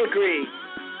 I agree.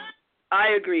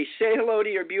 Say hello to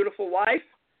your beautiful wife.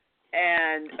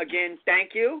 And again,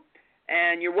 thank you.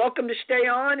 And you're welcome to stay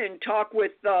on and talk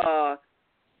with Mr.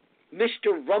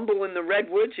 Rumble in the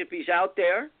Redwoods if he's out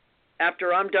there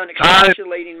after I'm done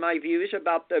expostulating my views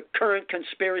about the current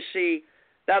conspiracy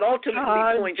that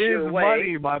ultimately points your way. Time is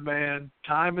money, my man.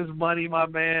 Time is money, my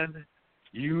man.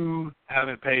 You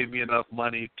haven't paid me enough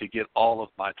money to get all of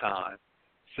my time.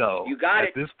 So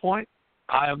at this point,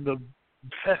 I am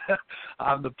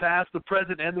I'm the past, the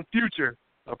present, and the future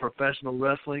of professional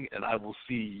wrestling, and I will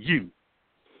see you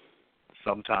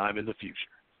sometime in the future.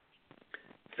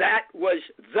 That was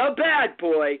the bad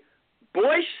boy,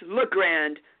 Boyce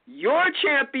LeGrand, your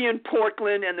champion,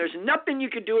 Portland, and there's nothing you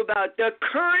can do about the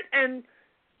current and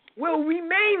will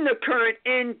remain the current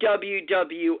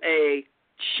NWWA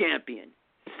champion.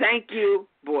 Thank you,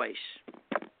 Boyce.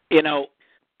 You know,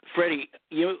 Freddie,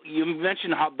 you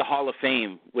mentioned the Hall of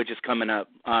Fame, which is coming up.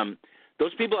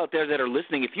 Those people out there that are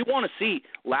listening, if you want to see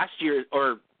last year's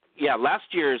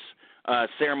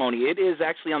ceremony, it is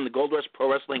actually on the Gold Rush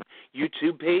Pro Wrestling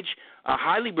YouTube page. I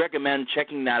highly recommend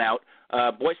checking that out.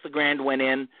 Boyce LeGrand went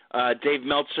in. Dave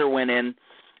Meltzer went in.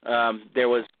 There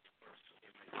was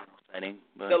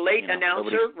the late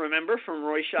announcer, remember, from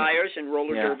Roy Shires and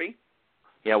Roller Derby?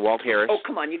 Yeah, Walt Harris. Oh,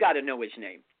 come on, you got to know his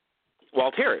name.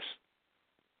 Walt Harris.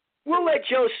 We'll let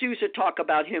Joe Souza talk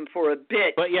about him for a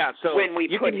bit. But yeah, so when we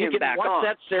put him back on. You can watch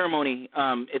that ceremony.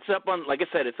 It's up on, like I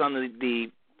said, it's on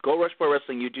the Gold Rush Pro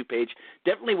Wrestling YouTube page.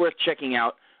 Definitely worth checking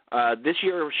out. This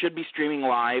year should be streaming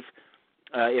live.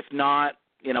 If not,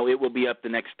 it will be up the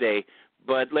next day.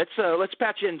 But let's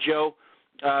patch in, Joe.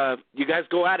 You guys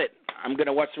go at it. I'm going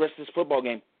to watch the rest of this football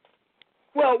game.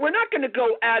 Well, we're not going to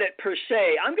go at it per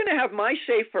se. I'm going to have my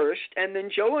say first, and then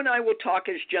Joe and I will talk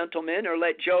as gentlemen or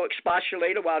let Joe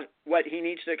expostulate about what he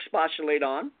needs to expostulate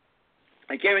on.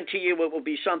 I guarantee you it will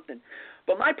be something.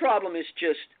 But my problem is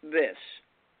just this.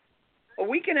 A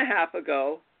week and a half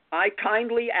ago, I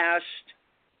kindly asked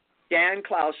Dan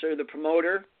Clouser, the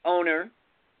promoter, owner,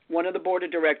 one of the board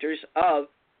of directors of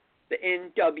the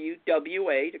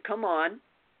NWWA, to come on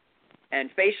and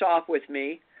face off with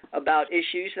me about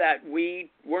issues that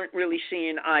we weren't really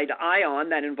seeing eye to eye on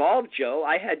that involved Joe.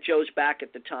 I had Joe's back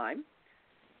at the time.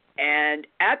 And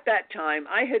at that time,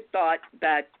 I had thought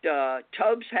that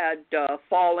Tubbs had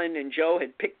fallen and Joe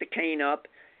had picked the cane up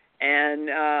and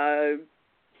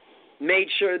made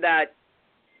sure that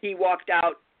he walked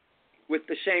out with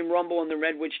the same Rumble and the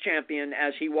Redwoods champion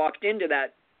as he walked into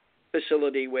that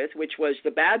facility with, which was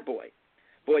the bad boy,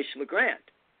 Boyce LeGrand.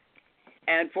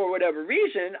 And for whatever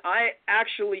reason, I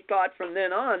actually thought from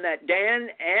then on that Dan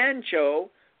and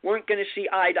Joe weren't going to see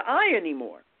eye to eye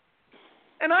anymore.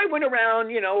 And I went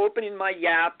around, opening my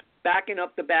yap, backing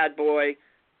up the bad boy,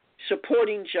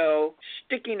 supporting Joe,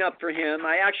 sticking up for him.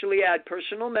 I actually had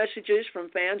personal messages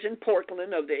from fans in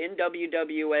Portland of the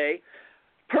NWWA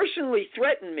personally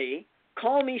threaten me,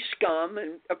 call me scum,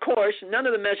 and of course none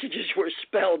of the messages were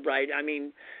spelled right. I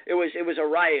mean, it was a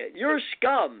riot. You're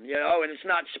scum, and it's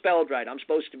not spelled right. I'm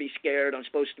supposed to be scared. I'm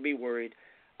supposed to be worried.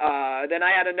 Then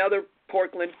I had another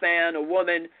Portland fan, a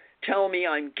woman, tell me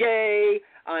I'm gay.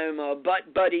 I'm a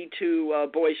butt buddy to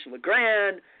Boyce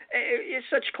LeGrand. It's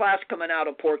such class coming out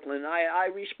of Portland. I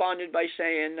responded by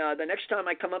saying, the next time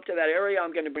I come up to that area,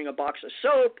 I'm going to bring a box of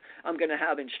soap. I'm going to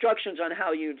have instructions on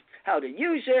how to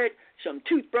use it, some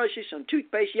toothbrushes, some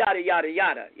toothpaste, yada, yada,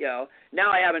 yada.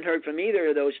 Now I haven't heard from either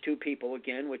of those two people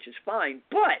again, which is fine.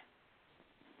 But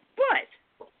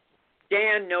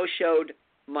Dan no-showed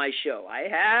my show. I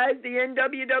had the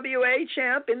NWWA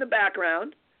champ in the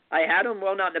background. I had him,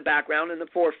 well, not in the background, in the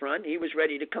forefront. He was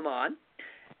ready to come on.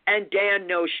 And Dan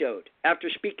no-showed after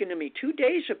speaking to me 2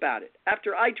 days about it,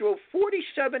 after I drove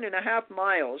 47 and a half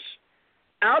miles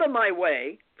out of my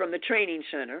way from the training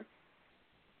center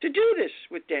to do this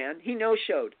with Dan. He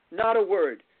no-showed, not a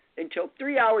word, until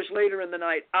 3 hours later in the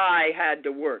night, I had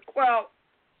to work. Well,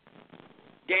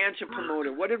 Dan's a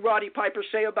promoter. What did Roddy Piper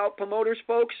say about promoters,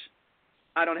 folks?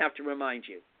 I don't have to remind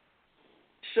you.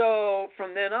 So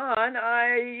from then on,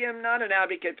 I am not an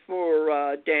advocate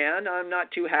for Dan. I'm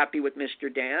not too happy with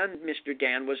Mr. Dan. Mr.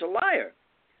 Dan was a liar.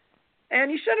 And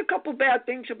he said a couple bad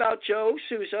things about Joe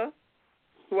Souza,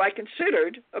 who I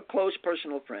considered a close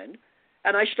personal friend.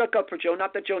 And I stuck up for Joe,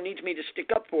 not that Joe needs me to stick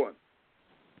up for him.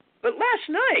 But last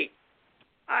night,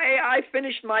 I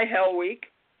finished my Hell Week.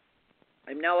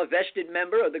 I'm now a vested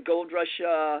member of the Gold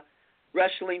Rush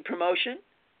Wrestling promotion.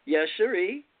 Yes,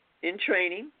 sirree. In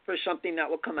training for something that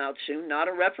will come out soon. Not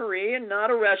a referee and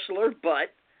not a wrestler,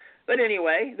 but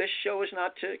anyway, this show is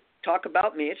not to talk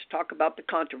about me. It's to talk about the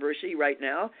controversy right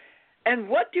now. And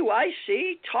what do I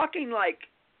see? Talking like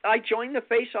I joined the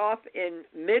face-off in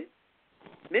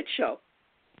mid-show.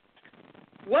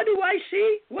 What do I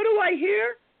see? What do I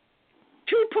hear?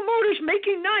 Two promoters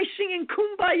making nice, singing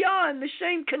Kumbaya in the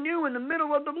same canoe in the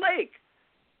middle of the lake.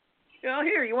 You know,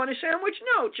 here, you want a sandwich?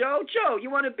 No, Joe. Joe,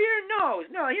 you want a beer? No.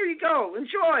 No, here you go.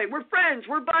 Enjoy. We're friends.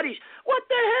 We're buddies. What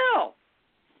the hell?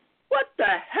 What the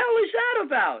hell is that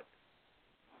about?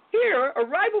 Here, a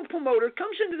rival promoter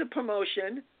comes into the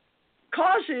promotion,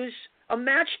 causes a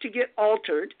match to get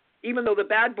altered, even though the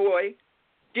bad boy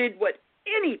did what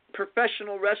any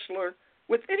professional wrestler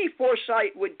with any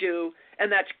foresight would do,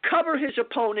 and that's cover his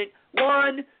opponent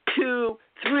 1, 2,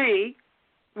 3,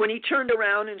 when he turned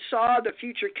around and saw the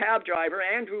future cab driver,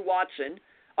 Andrew Watson,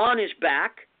 on his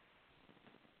back.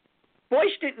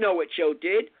 Boyce didn't know what Joe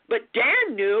did, but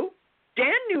Dan knew.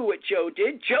 Dan knew what Joe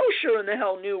did. Joe sure in the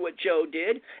hell knew what Joe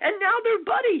did, and now they're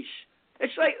buddies.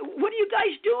 It's like, what are you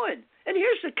guys doing? And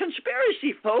here's the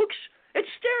conspiracy, folks. It's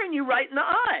staring you right in the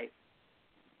eye.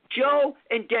 Joe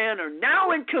and Dan are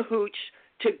now in cahoots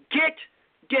to get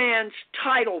Dan's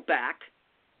title back.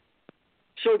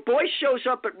 So Boyce shows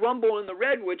up at Rumble in the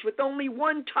Redwoods with only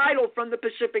one title from the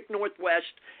Pacific Northwest,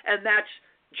 and that's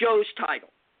Joe's title,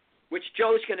 which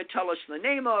Joe's going to tell us the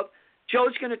name of.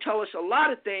 Joe's going to tell us a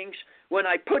lot of things when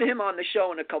I put him on the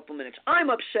show in a couple minutes.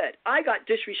 I'm upset. I got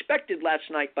disrespected last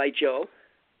night by Joe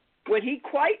when he,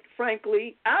 quite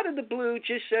frankly, out of the blue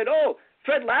just said, oh,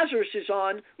 Fred Lazarus is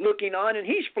on, looking on, and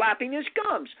he's flapping his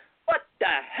gums. What the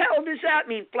hell does that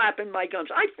mean, flapping my gums?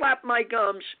 I flap my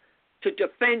gums to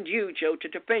defend you, Joe, to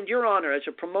defend your honor as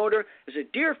a promoter, as a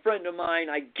dear friend of mine,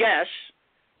 I guess,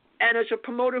 and as a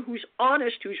promoter who's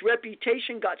honest, whose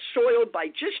reputation got soiled by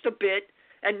just a bit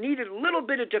and needed a little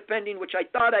bit of defending, which I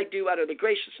thought I'd do out of the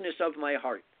graciousness of my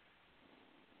heart.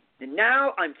 And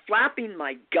now I'm flapping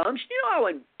my gums. You know how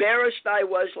embarrassed I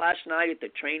was last night at the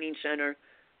training center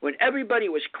when everybody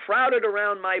was crowded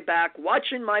around my back,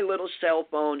 watching my little cell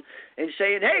phone and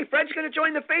saying, hey, Fred's going to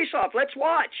join the face-off. Let's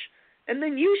watch. And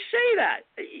then you say that.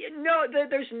 No,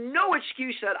 there's no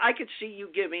excuse that I could see you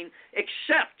giving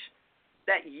except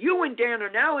that you and Dan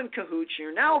are now in cahoots.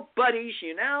 You're now buddies.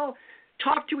 You now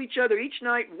talk to each other each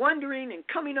night, wondering and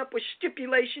coming up with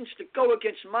stipulations to go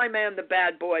against my man, the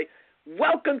bad boy.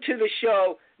 Welcome to the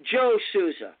show, Joe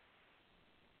Souza.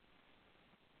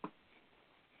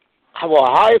 Well,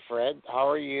 hi, Fred. How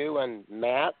are you? And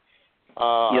Matt? Yes,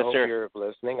 I hope sir. you're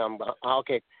listening.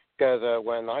 Okay, because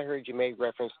when I heard you made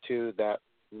reference to that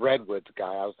Redwoods guy,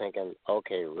 I was thinking,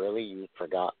 okay, really? You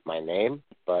forgot my name?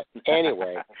 But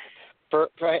anyway,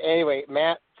 anyway,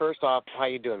 Matt, first off, how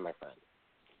you doing, my friend?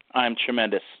 I'm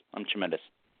tremendous.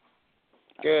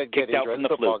 Good. Kicked out Enjoy from the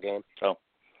the football flu. game. So.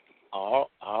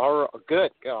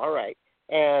 Good. All right.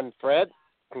 And Fred,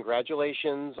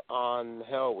 congratulations on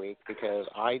Hell Week, because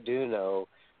I do know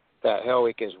that Hell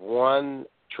Week is one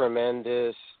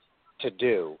tremendous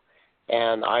to-do.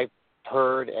 And I've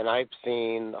heard and I've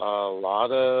seen a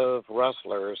lot of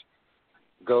wrestlers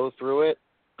go through it.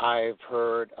 I've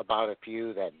heard about a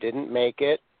few that didn't make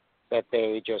it, that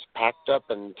they just packed up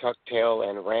and tucked tail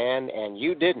and ran, and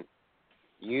you didn't.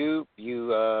 You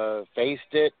faced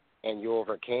it, and you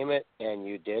overcame it, and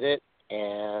you did it,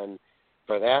 and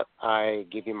for that, I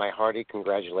give you my hearty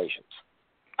congratulations.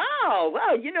 Oh,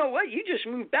 well, you know what? You just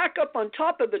moved back up on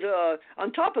top of the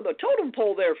totem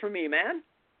pole there for me, man.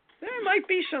 There might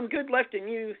be some good left in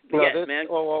you yet, man.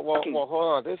 Well, hold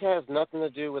on. This has nothing to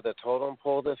do with a totem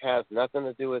pole. This has nothing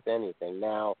to do with anything.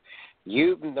 Now,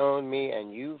 you've known me,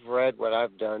 and you've read what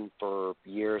I've done for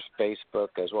years, Facebook,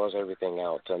 as well as everything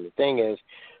else. And the thing is,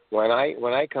 when I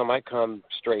come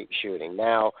straight shooting.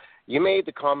 Now, you made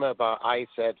the comment about I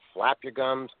said flap your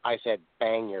gums. I said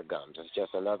bang your gums. It's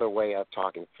just another way of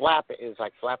talking. Flap is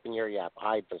like flapping your yap.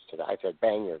 I said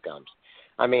bang your gums.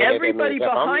 I mean, everybody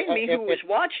behind me who was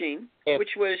watching, which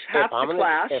was half the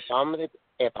class.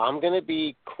 If I'm gonna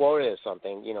be quoted as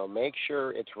something, make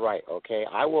sure it's right. Okay,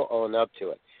 I will own up to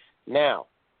it. Now,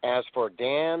 as for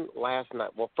Dan last night,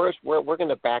 well, first we're going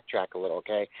to backtrack a little.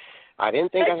 Okay, I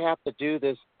didn't think I'd have to do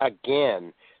this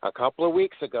again. A couple of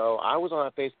weeks ago, I was on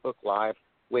a Facebook Live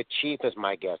with Chief as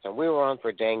my guest, and we were on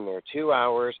for dang near 2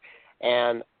 hours.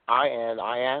 And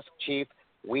I asked Chief,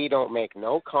 we don't make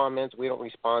no comments, we don't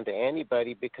respond to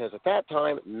anybody, because at that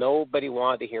time nobody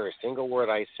wanted to hear a single word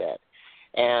I said.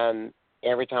 And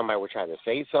every time I would try to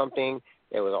say something,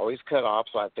 it was always cut off.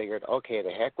 So I figured, okay, the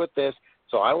heck with this.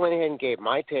 So I went ahead and gave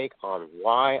my take on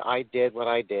why I did what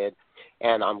I did,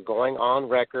 and I'm going on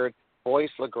record. Boyce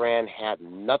LeGrand had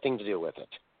nothing to do with it.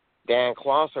 Dan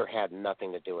Closser had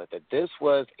nothing to do with it. This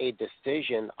was a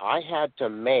decision I had to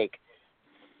make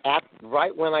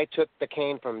right when I took the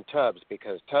cane from Tubbs,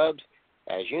 because Tubbs,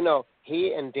 as you know,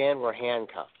 he and Dan were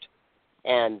handcuffed,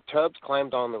 and Tubbs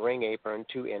climbed on the ring apron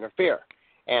to interfere.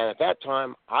 And at that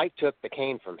time, I took the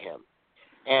cane from him.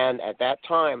 And at that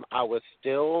time, I was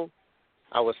still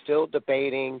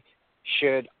debating,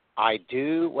 should I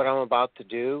do what I'm about to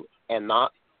do and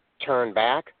not turn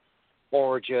back,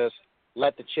 or just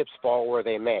let the chips fall where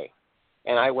they may.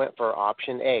 And I went for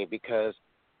option A because,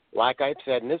 like I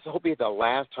said, and this will be the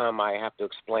last time I have to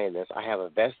explain this, I have a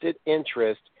vested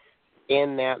interest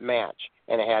in that match.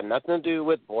 And it had nothing to do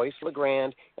with Boyce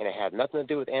LeGrand, and it had nothing to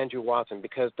do with Andrew Watson,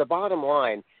 because the bottom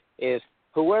line is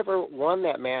whoever won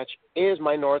that match is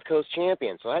my North Coast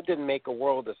champion. So that didn't make a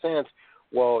world of sense.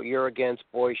 Well, you're against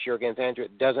Boyce, you're against Andrew.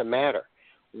 It doesn't matter.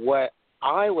 What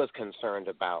I was concerned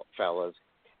about, fellas,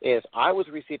 is I was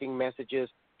receiving messages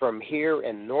from here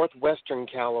in northwestern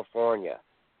California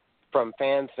from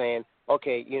fans saying,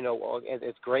 okay,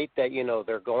 it's great that,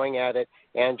 they're going at it.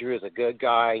 Andrew is a good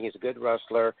guy. He's a good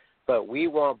wrestler. But we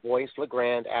want Boyce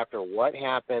LeGrand after what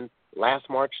happened last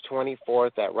March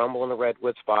 24th at Rumble in the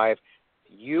Redwoods 5.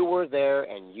 You were there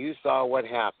and you saw what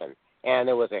happened. And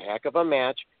it was a heck of a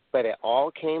match, but it all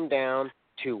came down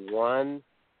to 1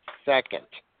 second.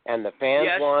 And the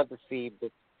fans wanted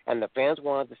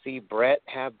to see Brett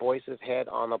have Boyce's head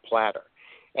on a platter.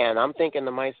 And I'm thinking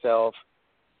to myself,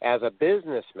 as a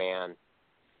businessman,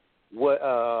 what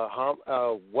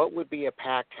would be a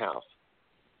packed house?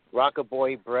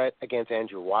 Rockaboy Brett against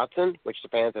Andrew Watson, which the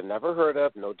fans have never heard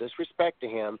of, no disrespect to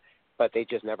him, but they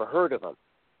just never heard of him.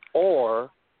 Or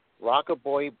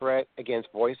Rockaboy Brett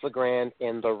against Boyce LeGrand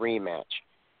in the rematch.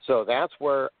 So that's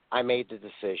where I made the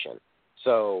decision.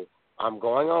 So I'm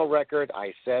going on record.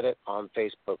 I said it on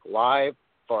Facebook Live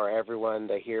for everyone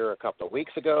to hear a couple of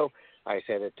weeks ago. I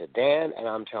said it to Dan, and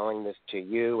I'm telling this to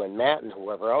you and Matt and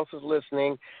whoever else is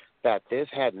listening, that this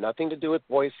had nothing to do with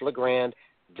Boyce LeGrand.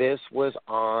 This was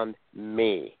on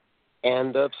me.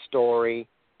 End of story,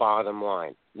 bottom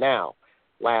line. Now,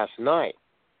 last night,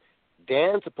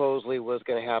 Dan supposedly was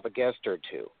going to have a guest or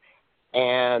two.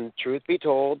 And truth be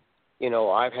told,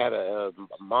 I've had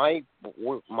my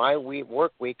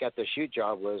work week at the shoot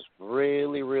job was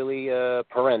really, really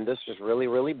horrendous, just really,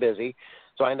 really busy.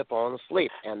 So I ended up falling asleep.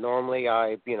 And normally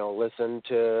I, listen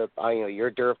to,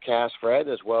 your DERFcast, Fred,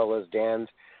 as well as Dan's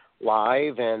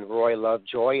Live and Roy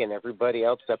Lovejoy and everybody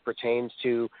else that pertains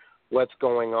to what's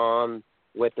going on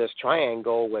with this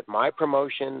triangle with my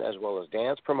promotion as well as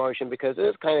Dan's promotion, because it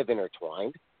is kind of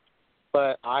intertwined.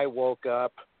 But I woke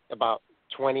up about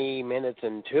 20 minutes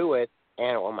into it,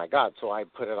 and oh my God, so I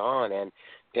put it on, and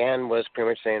Dan was pretty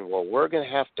much saying, well, we're going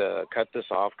to have to cut this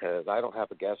off because I don't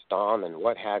have a guest on and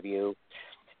what have you.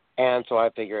 And so I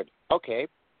figured, okay,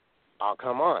 I'll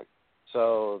come on.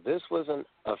 So this wasn't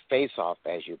a face-off,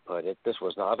 as you put it. This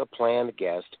was not a planned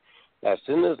guest. As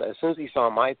soon as he saw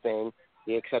my thing,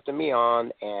 he accepted me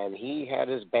on, and he had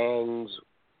his bangs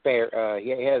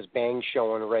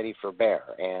showing ready for bear.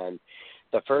 And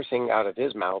the first thing out of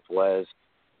his mouth was,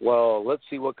 well, let's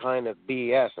see what kind of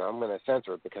BS, and I'm going to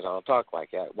censor it because I don't talk like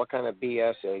that, what kind of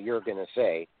BS you're going to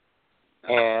say.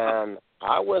 And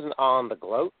I wasn't on the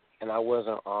gloat, and I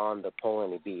wasn't on the pull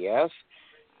any BS.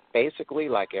 Basically,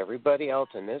 like everybody else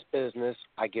in this business,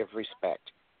 I give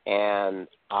respect. And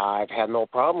I've had no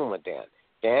problem with Dan.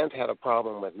 Dan's had a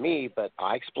problem with me, but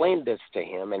I explained this to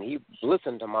him, and he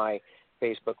listened to my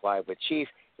Facebook Live with Chief,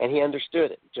 and he understood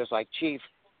it. Just like Chief,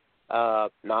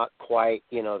 not quite,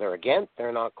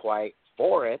 they're not quite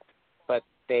for it, but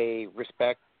they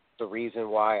respect the reason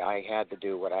why I had to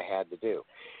do what I had to do.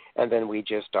 And then we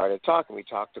just started talking. We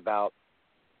talked about,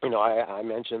 I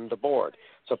mentioned the board.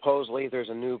 Supposedly there's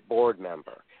a new board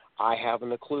member. I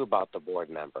haven't a clue about the board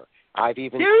member. I've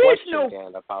even questioned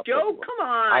Dan about Joe, the board. come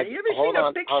on. You ever seen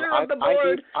a picture of the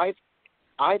board?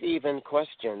 I've even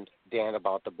questioned Dan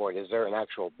about the board. Is there an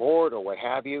actual board or what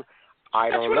have you? I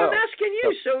don't know. That's what I'm asking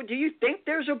you. So do you think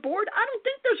there's a board? I don't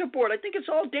think there's a board. I think it's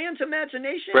all Dan's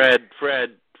imagination. Fred,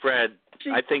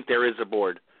 I think there is a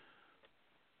board.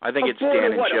 I think it's board Dan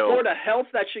of and what, Joe. A board of health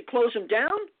that should close him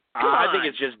down? I think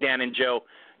it's just Dan and Joe,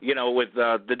 with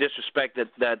the disrespect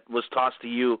that was tossed to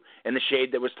you and the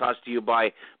shade that was tossed to you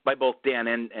by both Dan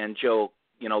and Joe,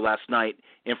 last night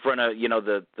in front of,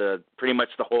 the pretty much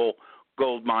the whole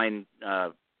gold mine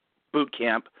boot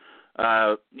camp.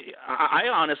 I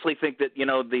honestly think that,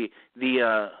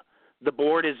 the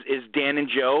board is Dan and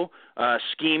Joe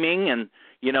scheming, and,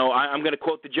 I'm going to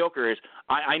quote the Joker, is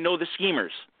I know the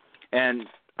schemers. And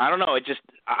I don't know,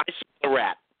 I see a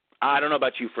rat. I don't know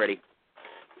about you, Freddie.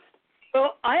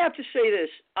 Well, I have to say this.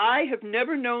 I have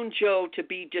never known Joe to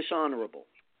be dishonorable.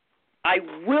 I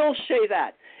will say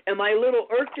that. Am I a little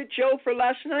irked at Joe for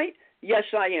last night? Yes,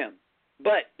 I am.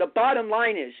 But the bottom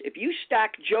line is, if you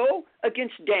stack Joe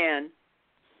against Dan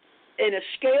in a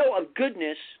scale of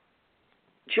goodness,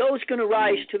 Joe's going to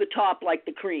rise to the top like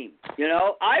the cream.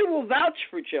 I will vouch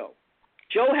for Joe.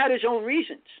 Joe had his own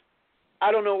reasons.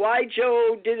 I don't know why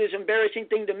Joe did his embarrassing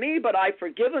thing to me, but I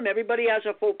forgive him. Everybody has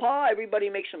a faux pas.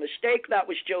 Everybody makes a mistake. That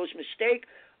was Joe's mistake.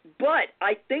 But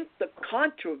I think the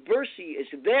controversy is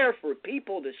there for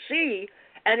people to see,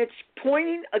 and it's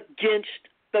pointing against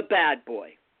the bad boy.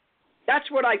 That's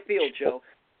what I feel, Joe.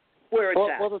 Where it's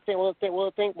at.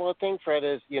 The thing, Fred,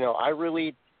 is I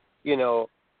really,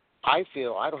 I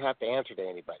feel I don't have to answer to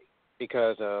anybody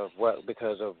because of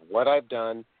what I've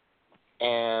done.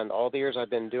 And all the years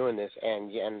I've been doing this,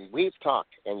 and we've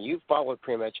talked, and you've followed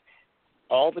pretty much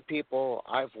all the people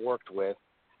I've worked with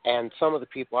and some of the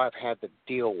people I've had to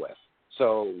deal with.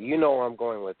 So you know where I'm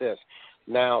going with this.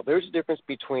 Now, there's a difference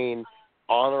between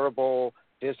honorable,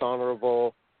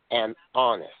 dishonorable, and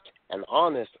honest. And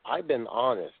honest, I've been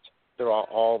honest throughout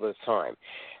all this time.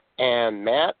 And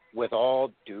Matt, with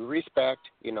all due respect,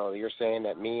 you're saying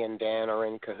that me and Dan are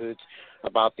in cahoots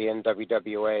about the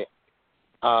NWWA.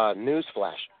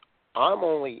 Newsflash, I'm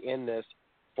only in this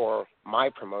for my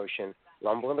promotion,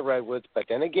 Rumble in the Redwoods, but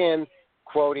then again,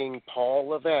 quoting Paul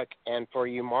Levesque, and for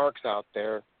you marks out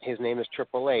there, his name is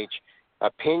Triple H,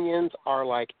 opinions are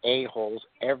like a-holes,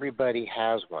 everybody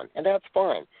has one, and that's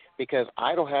fine, because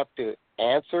I don't have to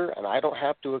answer and I don't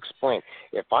have to explain.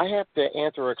 If I have to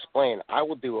answer or explain, I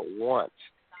will do it once,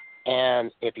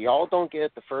 and if y'all don't get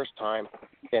it the first time,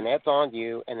 then that's on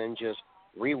you, and then just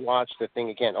rewatch the thing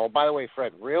again. Oh, by the way,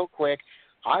 Fred, real quick,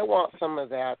 I want some of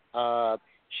that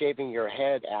shaving your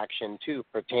head action, too,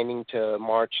 pertaining to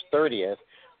March 30th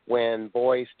when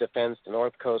Boyce defends the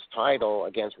North Coast title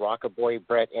against Rockaboy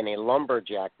Brett in a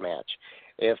lumberjack match.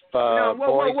 If whoa,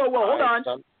 hold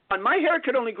on. My hair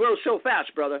could only grow so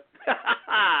fast, brother.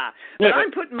 But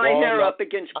I'm putting my hair up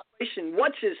against Boyce and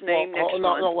what's his name next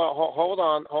month. Hold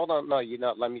on.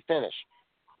 No, let me finish.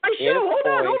 Hold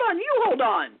on. You hold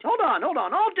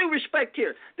on. All due respect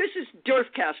here. This is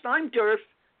DERFCast. I'm DERF.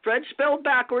 Fred spelled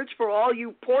backwards for all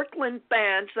you Portland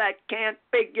fans that can't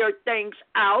figure things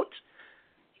out.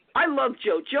 I love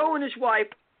Joe. Joe and his wife.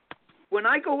 When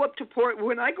I go up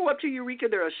to Eureka,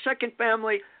 they're a second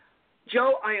family.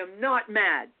 Joe, I am not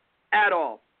mad at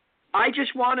all. I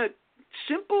just want a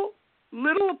simple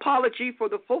little apology for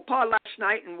the faux pas last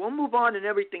night, and we'll move on, and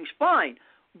everything's fine.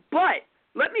 But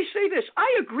let me say this.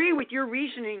 I agree with your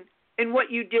reasoning in what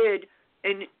you did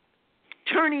in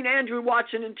turning Andrew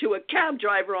Watson into a cab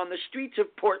driver on the streets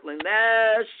of Portland.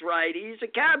 That's right. He's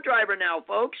a cab driver now,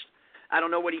 folks. I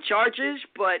don't know what he charges,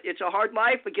 but it's a hard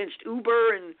life against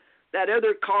Uber and that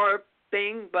other car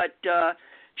thing. But,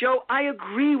 Joe, I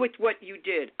agree with what you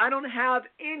did. I don't have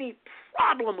any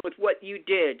problem with what you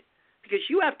did because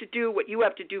you have to do what you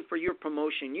have to do for your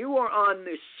promotion. You are on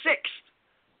the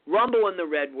 6th Rumble in the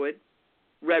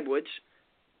Redwoods.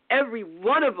 Every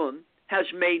one of them has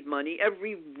made money.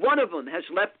 Every one of them has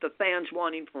left the fans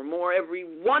wanting for more. Every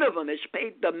one of them has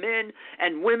paid the men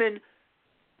and women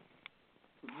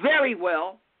very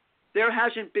well. There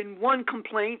hasn't been one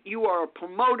complaint. You are a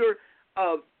promoter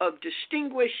of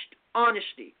distinguished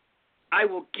honesty. I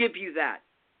will give you that.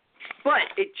 But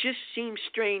it just seemed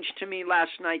strange to me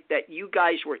last night that you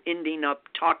guys were ending up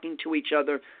talking to each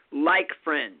other like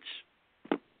friends.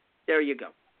 There you go.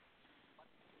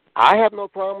 I have no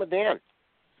problem with Dan.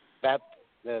 That's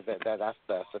the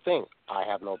thing. I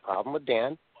have no problem with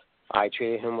Dan. I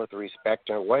treated him with respect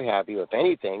and what have you. If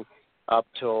anything, up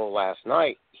till last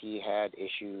night, he had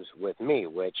issues with me,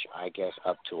 which I guess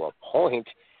up to a point,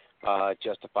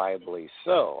 justifiably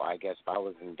so. I guess if I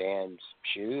was in Dan's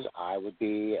shoes, I would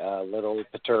be a little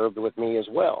perturbed with me as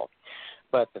well.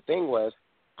 But the thing was,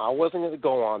 I wasn't going to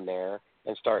go on there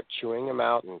and start chewing him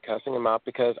out and cussing him out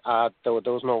because there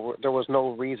was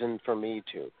no reason for me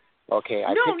to. Okay,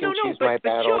 I pick and choose my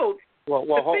battles. Well,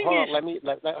 hold on. Let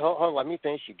me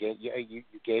finish. You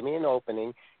gave me an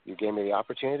opening. You gave me the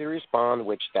opportunity to respond,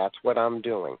 which that's what I'm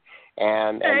doing.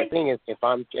 And the thing is, if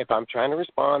I'm trying to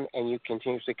respond and you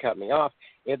continuously cut me off,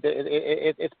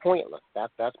 it's pointless.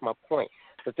 That's my point.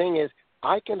 The thing is,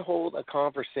 I can hold a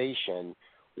conversation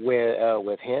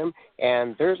with him,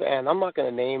 and I'm not going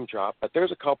to name drop, but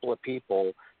there's a couple of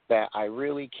people that I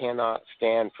really cannot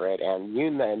stand, Fred, and you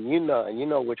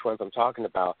know which ones I'm talking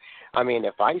about. I mean,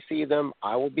 if I see them,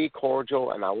 I will be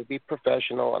cordial and I will be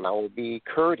professional and I will be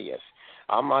courteous.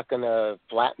 I'm not going to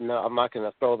flatten them. I'm not going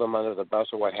to throw them under the bus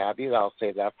or what have you. I'll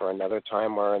save that for another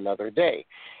time or another day.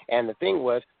 And the thing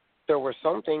was, there were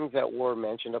some things that were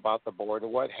mentioned about the board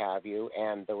and what have you,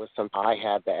 and there was some I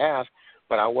had to ask,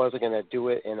 but I wasn't going to do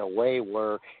it in a way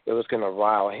where it was going to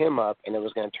rile him up and it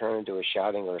was going to turn into a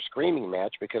shouting or a screaming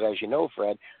match because, as you know,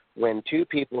 Fred, when two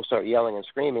people start yelling and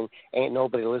screaming, ain't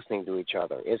nobody listening to each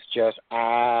other. It's just,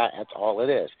 that's all it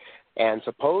is. And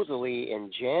supposedly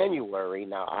in January,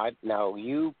 now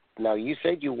you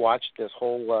said you watched this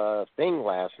whole thing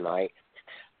last night,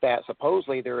 that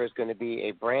supposedly there is going to be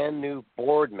a brand new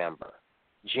board member.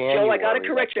 January. Joe, I got to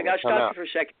correct you. I got to stop you for a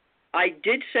second. I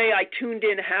did say I tuned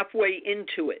in halfway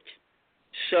into it.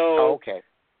 So. Okay,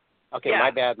 yeah. My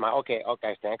bad. Okay,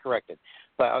 I stand corrected.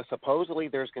 But supposedly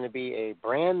there's going to be a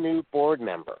brand new board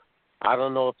member. I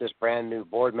don't know if this brand new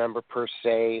board member per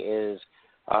se is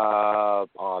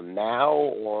on now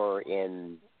or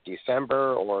in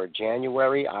December or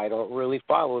January. I don't really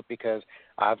follow it because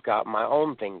I've got my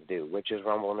own thing to do, which is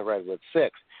Rumble in the Redwood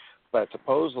 6. But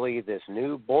supposedly this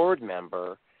new board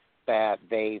member that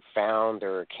they found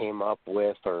or came up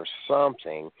with or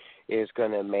something is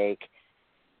going to make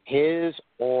his,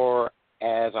 or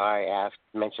as I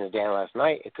mentioned to Dan last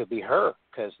night, it could be her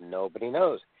because nobody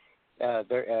knows.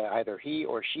 Either he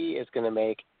or she is going to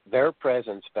make their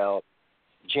presence felt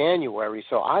January.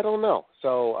 So I don't know.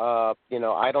 So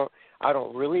I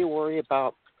don't really worry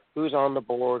about who's on the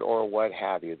board or what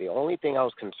have you. The only thing I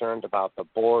was concerned about the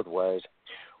board was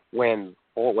when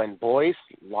Boyce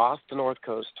lost the North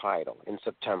Coast title in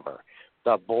September,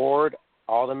 the board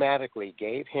automatically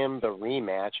gave him the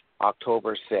rematch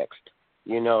October 6th.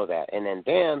 You know that. And then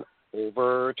Dan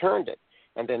overturned it.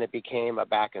 And then it became a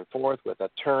back and forth with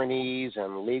attorneys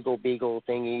and legal beagle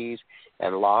thingies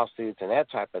and lawsuits and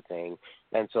that type of thing.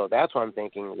 And so that's why I'm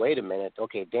thinking, wait a minute,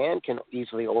 okay, Dan can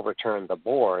easily overturn the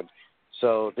board,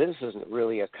 so this isn't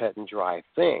really a cut and dry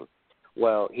thing.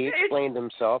 Well, he explained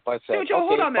himself. I said, Joe,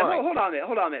 okay, hold on fine.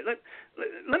 a minute.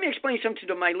 Let me explain something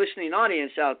to my listening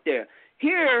audience out there.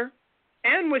 Here,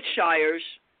 and with Shires,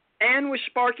 and with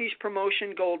Sparky's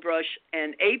promotion, Gold Rush,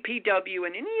 and APW,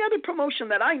 and any other promotion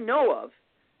that I know of,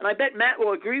 and I bet Matt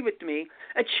will agree with me,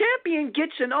 a champion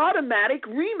gets an automatic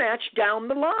rematch down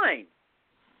the line.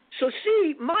 So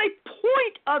see, my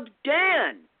point of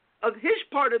Dan, of his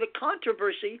part of the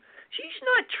controversy, he's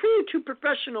not true to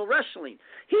professional wrestling.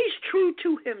 He's true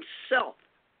to himself.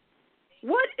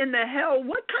 What in the hell,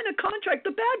 what kind of contract?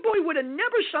 The bad boy would have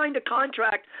never signed a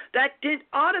contract that didn't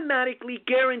automatically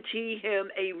guarantee him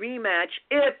a rematch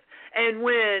if and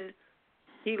when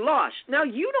he lost. Now,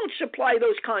 you don't supply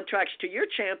those contracts to your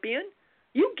champion.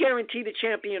 You guarantee the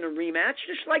champion a rematch,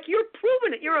 just like you're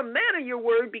proving it. You're a man of your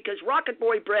word because Rocket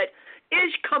Boy Brett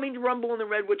is coming to Rumble in the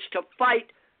Redwoods to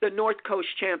fight the North Coast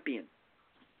champion.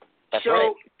 That's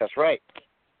right.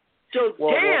 So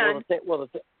Dan,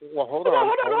 hold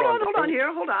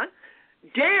on.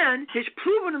 Dan has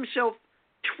proven himself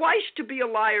twice to be a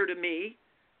liar to me.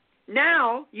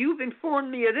 Now you've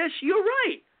informed me of this. You're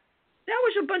right. That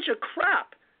was a bunch of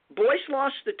crap. Boyce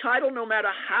lost the title no matter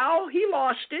how he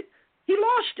lost it. He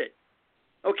lost it.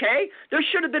 Okay? There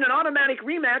should have been an automatic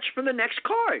rematch for the next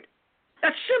card.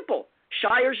 That's simple.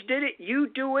 Shires did it. You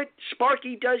do it.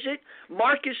 Sparky does it.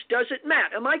 Marcus does it.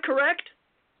 Matt, am I correct?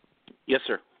 Yes,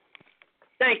 sir.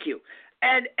 Thank you.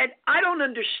 And I don't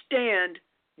understand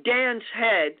Dan's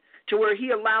head to where he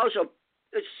allows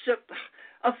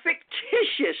a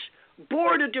fictitious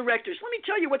board of directors. Let me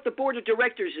tell you what the board of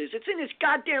directors is. It's in his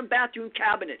goddamn bathroom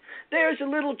cabinet. There's a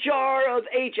little jar of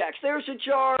Ajax. There's a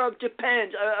jar of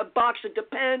Depends, a box of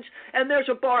Depends, and there's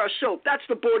a bar of soap. That's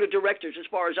the board of directors as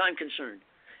far as I'm concerned.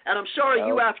 And I'm sorry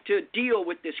you have to deal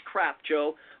with this crap,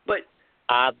 Joe, but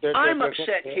I'm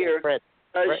upset here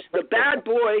because the bad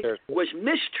boy was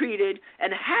mistreated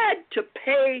and had to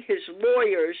pay his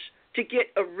lawyers to get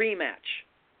a rematch.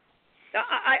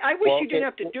 I wish you didn't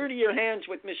have to dirty your hands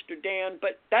with Mr. Dan,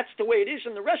 but that's the way it is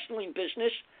in the wrestling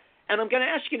business. And I'm going to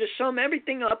ask you to sum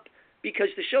everything up because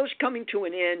the show's coming to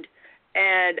an end.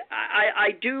 And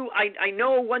I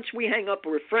know once we hang up,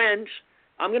 we're friends.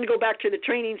 I'm going to go back to the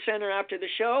training center after the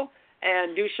show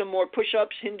and do some more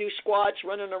push-ups, Hindu squats,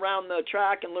 running around the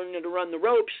track and learning to run the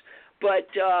ropes. But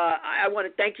I want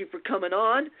to thank you for coming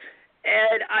on.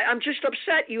 And I'm just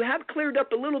upset. You have cleared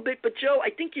up a little bit, but Joe, I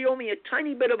think you owe me a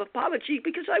tiny bit of apology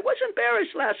because I was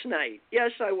embarrassed last night. Yes,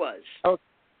 I was. Oh,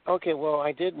 okay. Well,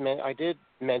 I did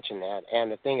mention that,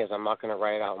 and the thing is, I'm not going to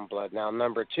write it out in blood. Now,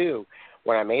 number two,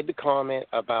 when I made the comment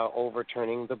about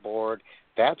overturning the board,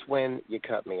 that's when you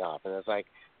cut me off, and it's like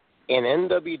in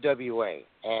NWWA,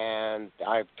 and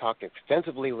I've talked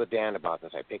extensively with Dan about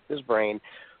this. I picked his brain.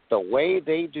 The way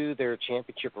they do their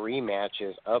championship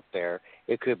rematches up there,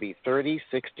 it could be 30,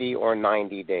 60, or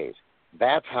 90 days.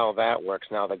 That's how that works.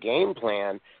 Now, the game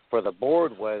plan for the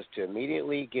board was to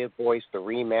immediately give Boyce the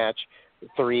rematch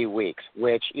 3 weeks,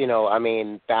 which,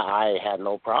 I had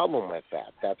no problem with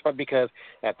that. That's because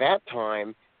at that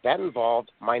time, that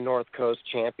involved my North Coast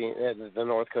the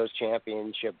North Coast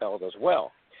Championship belt as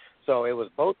well. So it was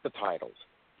both the titles.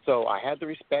 So I had to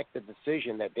respect the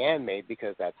decision that Dan made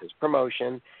because that's his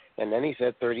promotion. And then he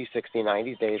said 30, 60,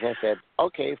 90 days. And I said,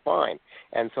 okay, fine.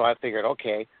 And so I figured,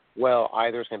 okay, well,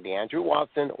 either it's going to be Andrew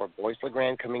Watson or Boyce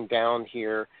LeGrand coming down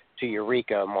here to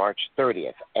Eureka March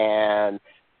 30th. And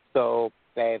so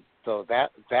that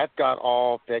got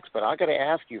all fixed. But I got to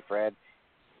ask you, Fred,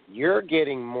 you're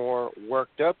getting more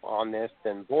worked up on this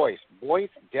than Boyce. Boyce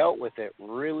dealt with it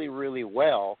really, really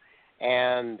well.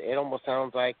 And it almost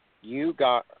sounds like you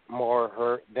got more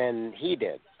hurt than he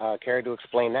did. Care to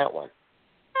explain that one?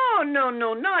 Oh, no,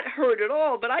 not hurt at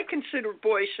all. But I consider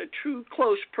Boyce a true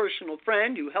close personal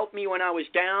friend who helped me when I was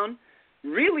down,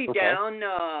 really down,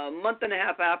 a month and a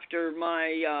half after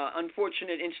my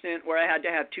unfortunate incident where I had to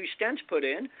have 2 stents put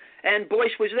in. And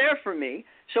Boyce was there for me.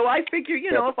 So I figure,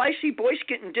 if I see Boyce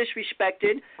getting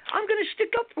disrespected, I'm going to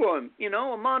stick up for him.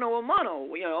 A mano a mano.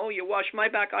 You wash my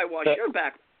back, I wash your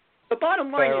back. The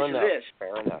bottom line is this.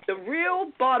 Fair enough. The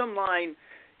real bottom line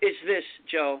is this,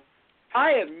 Joe.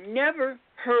 I have never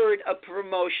heard a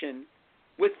promotion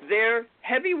with their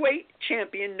heavyweight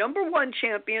champion, number 1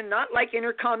 champion, not like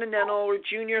Intercontinental or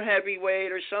Junior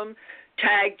Heavyweight or some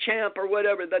tag champ or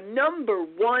whatever, the number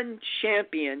 1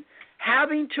 champion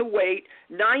having to wait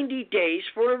 90 days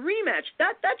for a rematch.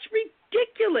 That's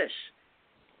ridiculous.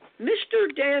 Mr.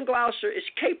 Dan Glauser is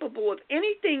capable of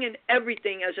anything and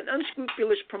everything as an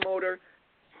unscrupulous promoter,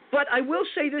 but I will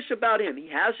say this about him. He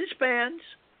has his fans.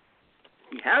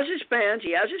 He has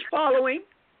his following,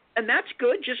 and that's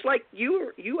good, just like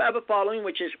you have a following,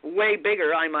 which is way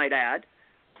bigger, I might add.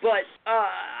 But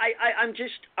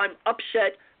I'm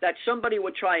upset that somebody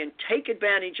would try and take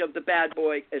advantage of the bad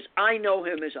boy, as I know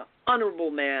him as an honorable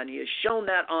man. He has shown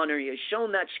that honor. He has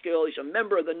shown that skill. He's a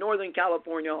member of the Northern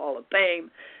California Hall of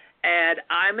Fame. And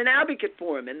I'm an advocate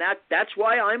for him, and that's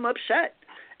why I'm upset.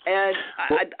 And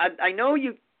I know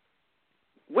you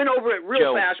went over it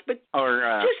real fast, but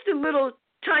just a little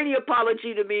tiny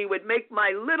apology to me would make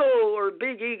my little or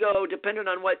big ego, depending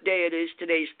on what day it is.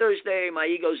 Today's Thursday. My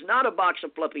ego's not a box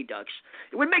of fluffy ducks.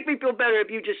 It would make me feel better if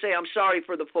you just say, I'm sorry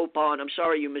for the faux pas, and I'm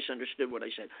sorry you misunderstood what I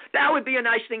said. That would be a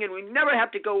nice thing, and we never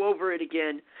have to go over it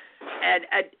again. And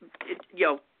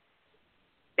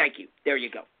thank you. There you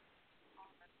go.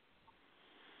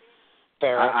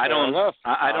 I don't know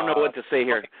what to say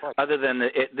here, other than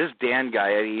this Dan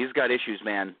guy. He's got issues,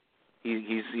 man.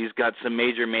 He's got some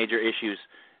major issues,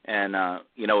 and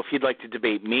if you'd like to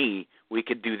debate me, we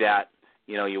could do that.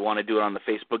 You want to do it on the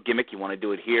Facebook gimmick, you want to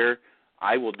do it here,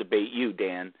 I will debate you,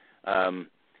 Dan,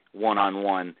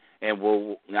 one-on-one, and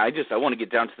I want to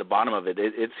get down to the bottom of it.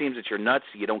 It seems that you're nuts.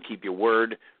 You don't keep your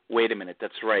word. Wait a minute,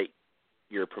 that's right,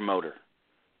 you're a promoter,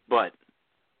 but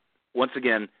once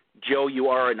again, Joe, you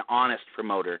are an honest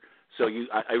promoter, so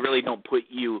I really don't put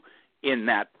you in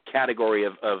that category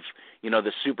of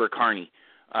the super carny.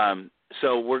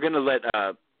 So we're going to let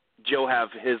Joe have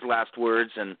his last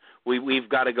words, and we've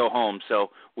got to go home.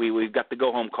 So we've got the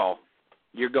go home call.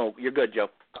 You're good, Joe.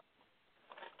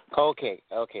 Okay.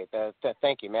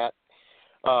 Thank you, Matt.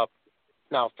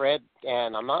 Now, Fred,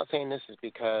 and I'm not saying this is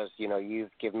because you've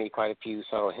given me quite a few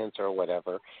subtle hints or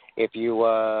whatever. If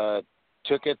you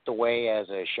took it the way as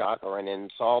a shot or an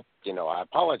insult, I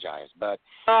apologize. But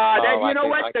you know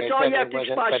what? That's all you have to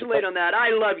expostulate on that. I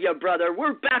love you, brother.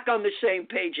 We're back on the same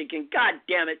page again. God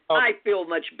damn it. I feel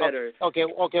much better. Okay.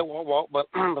 Well, but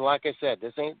like I said,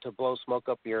 this ain't to blow smoke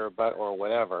up your butt or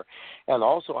whatever. And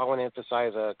also, I want to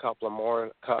emphasize a couple of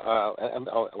more. I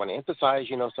want to emphasize,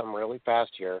 something really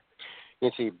fast here.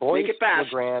 You see, Boyce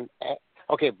LeGrand.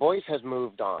 Okay, Boyce has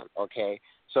moved on. Okay,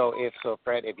 so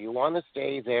Fred, if you want to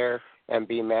stay there and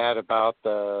be mad about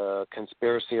the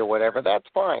conspiracy or whatever, that's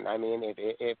fine. I mean,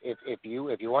 if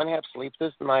you want to have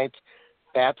sleepless nights,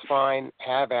 that's fine.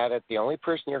 Have at it. The only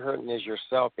person you're hurting is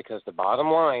yourself, because the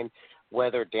bottom line,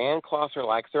 whether Dan Closser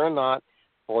likes it or not,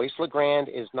 Boyce LeGrand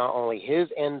is not only his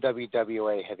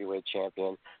NWWA heavyweight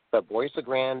champion, but Boyce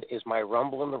LeGrand is my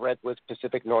Rumble in the Redwoods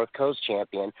Pacific Northcoast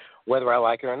champion. Whether I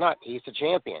like it or not, he's the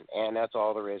champion, and that's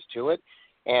all there is to it.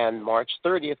 And March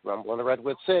 30th, Rumble in the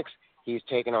Redwoods 6, he's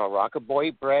taking on Rocket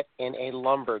Boy Brett in a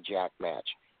lumberjack match.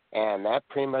 And that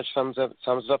pretty much sums it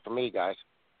up for me, guys.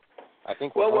 I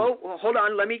think well, hold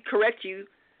on. Let me correct you.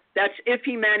 That's if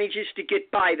he manages to get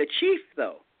by the Chief,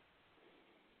 though.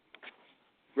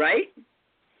 Right?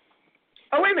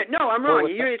 Oh, wait a minute. No, I'm wrong.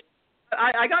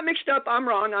 I got mixed up. I'm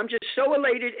wrong. I'm just so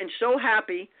elated and so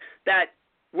happy that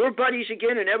we're buddies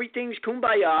again and everything's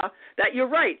kumbaya, that you're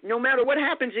right. No matter what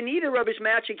happens in either of his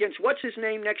match against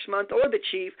what's-his-name next month or the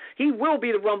Chief, he will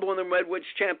be the Rumble in the Redwoods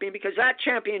champion, because that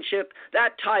championship,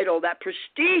 that title, that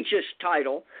prestigious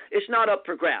title, is not up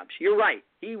for grabs. You're right.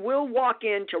 He will walk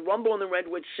into Rumble in the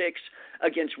Redwoods 6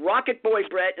 against Rocket Boy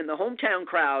Brett in the hometown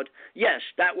crowd. Yes,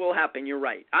 that will happen. You're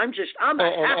right. I'm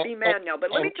a happy man now.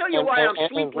 But let me tell you why I'm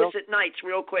sleepless at nights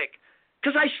real quick.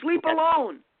 Because I sleep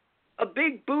alone. A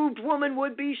big boobed woman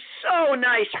would be so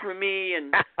nice for me,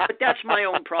 but that's my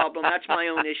own problem. That's my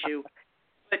own issue.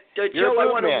 But Joe, I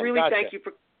want to really thank you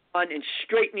for coming on and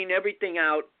straightening everything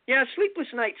out. Yeah, sleepless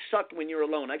nights suck when you're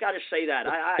alone. I got to say that.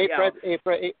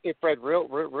 Fred,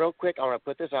 real quick, I want to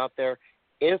put this out there.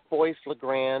 If Boyce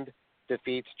LeGrand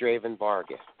defeats Draven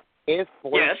Vargas, if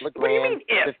Boyce LeGrand what do you mean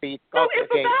if? defeats,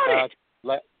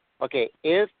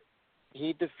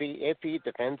 if he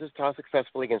defends his title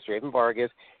successfully against Draven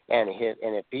Vargas, and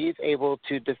if he's able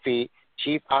to defeat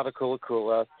Chief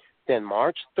Adakula, then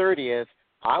March 30th,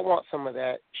 I want some of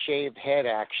that shaved head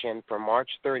action for March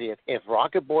 30th. If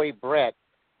Rocket Boy Brett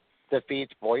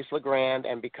defeats Boyce LeGrand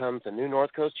and becomes the new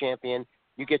North Coast champion,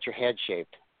 you get your head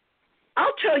shaved.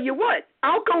 I'll tell you what.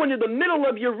 I'll go into the middle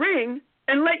of your ring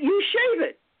and let you shave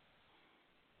it.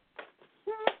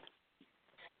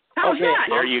 How's that?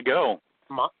 There you go.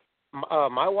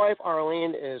 My wife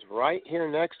Arlene is right here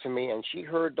next to me, and she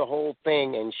heard the whole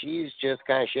thing, and she's just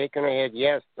kind of shaking her head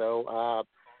yes. So,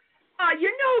 you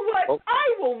know what? I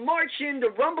will march into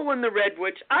Rumble in the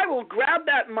Redwoods. I will grab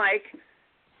that mic,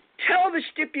 tell the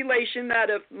stipulation that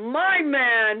if my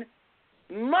man,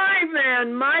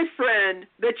 my friend,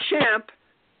 the champ,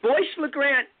 Boyce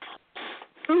LeGrand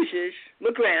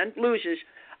loses,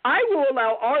 I will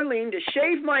allow Arlene to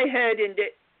shave my head into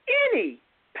any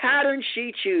pattern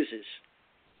she chooses.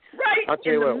 Right I'll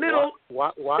tell in you the what, middle.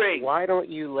 Why don't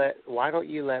you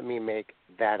let me make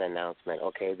that announcement,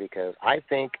 okay? Because I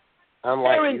think,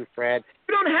 unlike Aaron, you, Fred,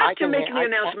 you don't have to make the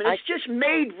announcement. It's just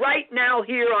made right now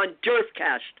here on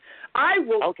DERFcast. I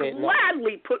will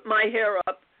gladly put my hair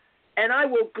up, and I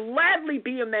will gladly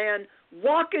be a man,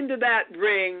 walk into that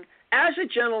ring as a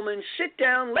gentleman, sit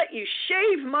down, let you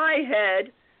shave my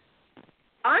head.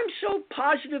 I'm so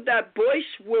positive that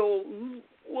Boyce will win.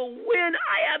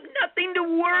 I have nothing to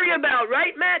worry about,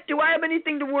 right, Matt? Do I have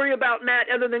anything to worry about, Matt,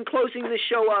 other than closing the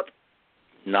show up?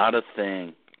 Not a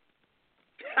thing.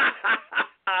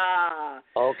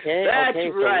 Okay. That's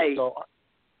right.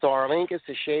 So Arlene gets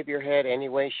to shave your head any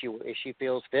way she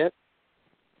feels fit?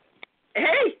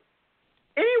 Hey,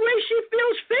 any way she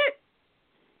feels fit.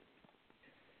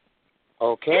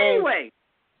 Okay. Anyway.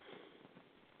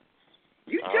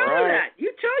 You tell her that.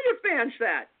 You tell your fans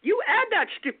that. You add that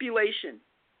stipulation.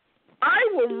 I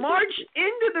will march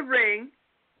into the ring.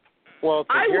 Well,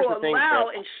 I will the thing, allow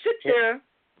Fred. and sit there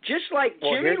just like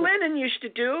Jimmy Lennon used to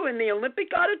do in the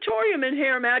Olympic Auditorium in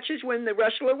hair matches when the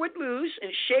wrestler would lose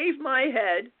and shave my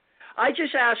head. I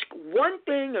just ask one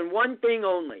thing and one thing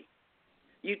only.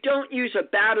 You don't use a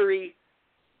battery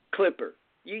clipper.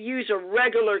 You use a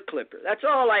regular clipper. That's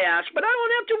all I ask. But I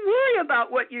don't have to worry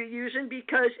about what you're using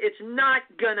because it's not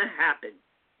going to happen.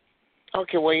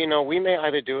 Okay, well, we may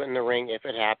either do it in the ring if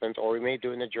it happens, or we may do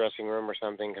it in the dressing room or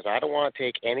something, because I don't want to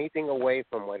take anything away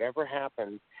from whatever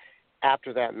happens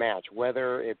after that match,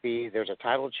 whether it be there's a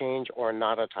title change or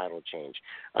not a title change.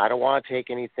 I don't want to take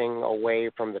anything away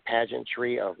from the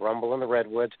pageantry of Rumble in the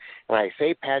Redwoods. And I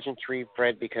say pageantry,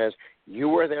 Fred, because you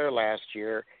were there last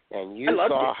year, and you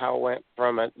saw how it went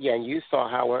from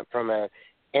an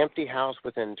empty house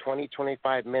within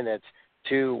 20-25 minutes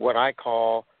to what I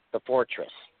call the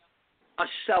Fortress. A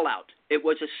sellout. It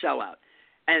was a sellout.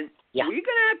 And we're going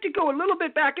to have to go a little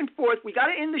bit back and forth. We got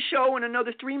to end the show in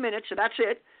another 3 minutes, so that's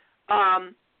it.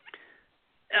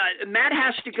 Matt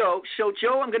has to go. So,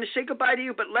 Joe, I'm going to say goodbye to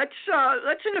you. But let's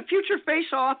in a future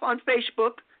face-off on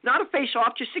Facebook, not a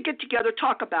face-off, just to get together,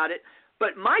 talk about it.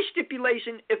 But my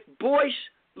stipulation, if Boyce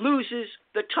loses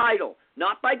the title,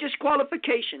 not by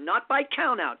disqualification, not by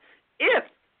countout, if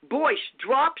Boyce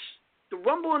drops the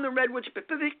Rumble in the Redwoods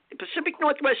Pacific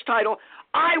Northwest title,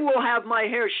 I will have my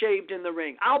hair shaved in the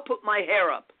ring. I'll put my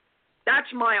hair up.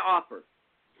 That's my offer.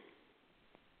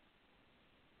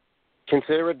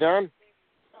 Consider it done.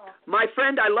 My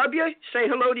friend, I love you. Say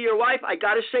hello to your wife. I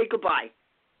got to say goodbye.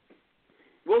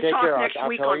 We'll Take talk care. next I'll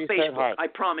week tell on you said Facebook. hi. I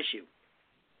promise you.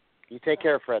 You take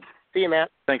care, Fred. See you,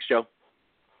 Matt. Thanks, Joe.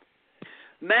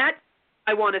 Matt,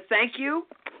 I want to thank you.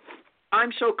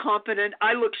 I'm so confident.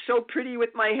 I look so pretty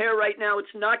with my hair right now.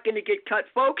 It's not going to get cut.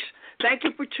 Folks, thank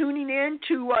you for tuning in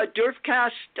to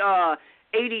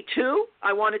DERFCAST82.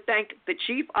 I want to thank the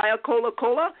Chief, Iacola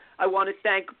Cola. I want to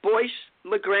thank Boyce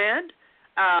LeGrand.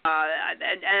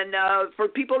 And for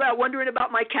people that are wondering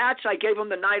about my cats, I gave them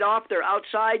the night off. They're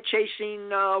outside chasing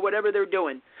whatever they're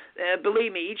doing.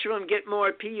 Believe me, each of them get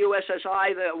more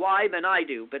PUSSI than I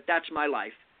do, but that's my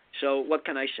life. So what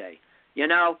can I say? You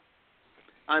know,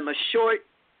 I'm a short,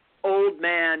 old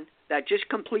man that just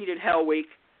completed Hell Week.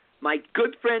 My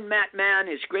good friend Matt Mann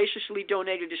has graciously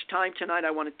donated his time tonight.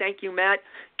 I want to thank you, Matt.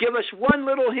 Give us one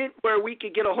little hint where we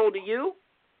could get a hold of you.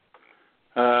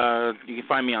 You can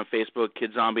find me on Facebook,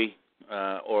 Kid Zombie,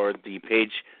 or the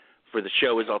page for the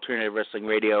show is Alternative Wrestling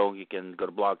Radio. You can go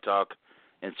to Blog Talk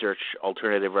and search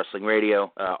Alternative Wrestling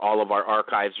Radio. All of our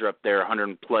archives are up there,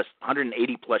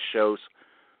 180 plus shows.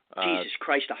 Jesus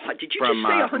Christ! Did you from,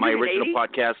 just say 180? My original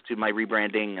podcast to my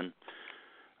rebranding, and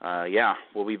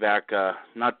we'll be back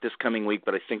not this coming week,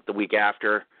 but I think the week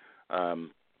after,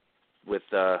 with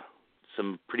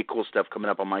some pretty cool stuff coming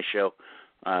up on my show.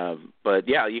 But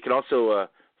yeah, you can also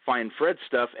find Fred's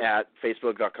stuff at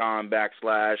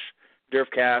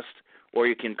facebook.com/DERFcast, or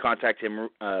you can contact him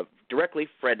directly,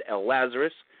 Fred L.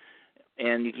 Lazarus,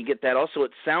 and you can get that also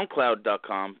at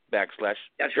soundcloud.com/DERFcast.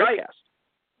 That's right.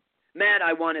 Matt,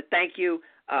 I want to thank you.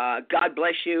 God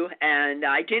bless you. And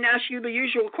I didn't ask you the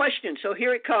usual question, so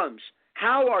here it comes.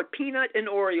 How are Peanut and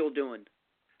Oriole doing?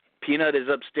 Peanut is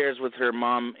upstairs with her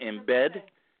mom in bed,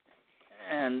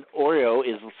 and Oreo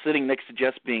is sitting next to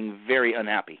Jess being very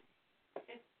unhappy.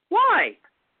 Why?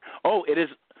 Oh, it is.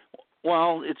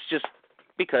 Well, it's just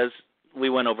because we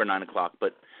went over 9 o'clock,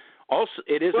 but also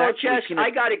it is actually. Well, Jess, I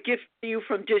got a gift for you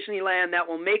from Disneyland that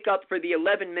will make up for the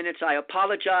 11 minutes. I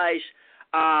apologize.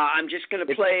 I'm just going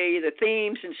to play the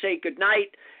themes and say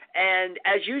goodnight. And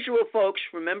as usual, folks,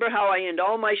 remember how I end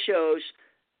all my shows.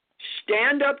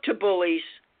 Stand up to bullies.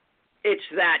 It's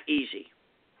that easy.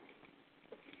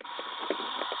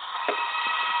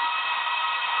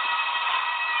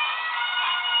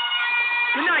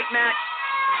 Good night, Matt.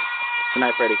 Good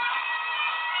night, Freddie.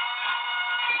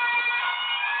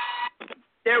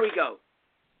 There we go.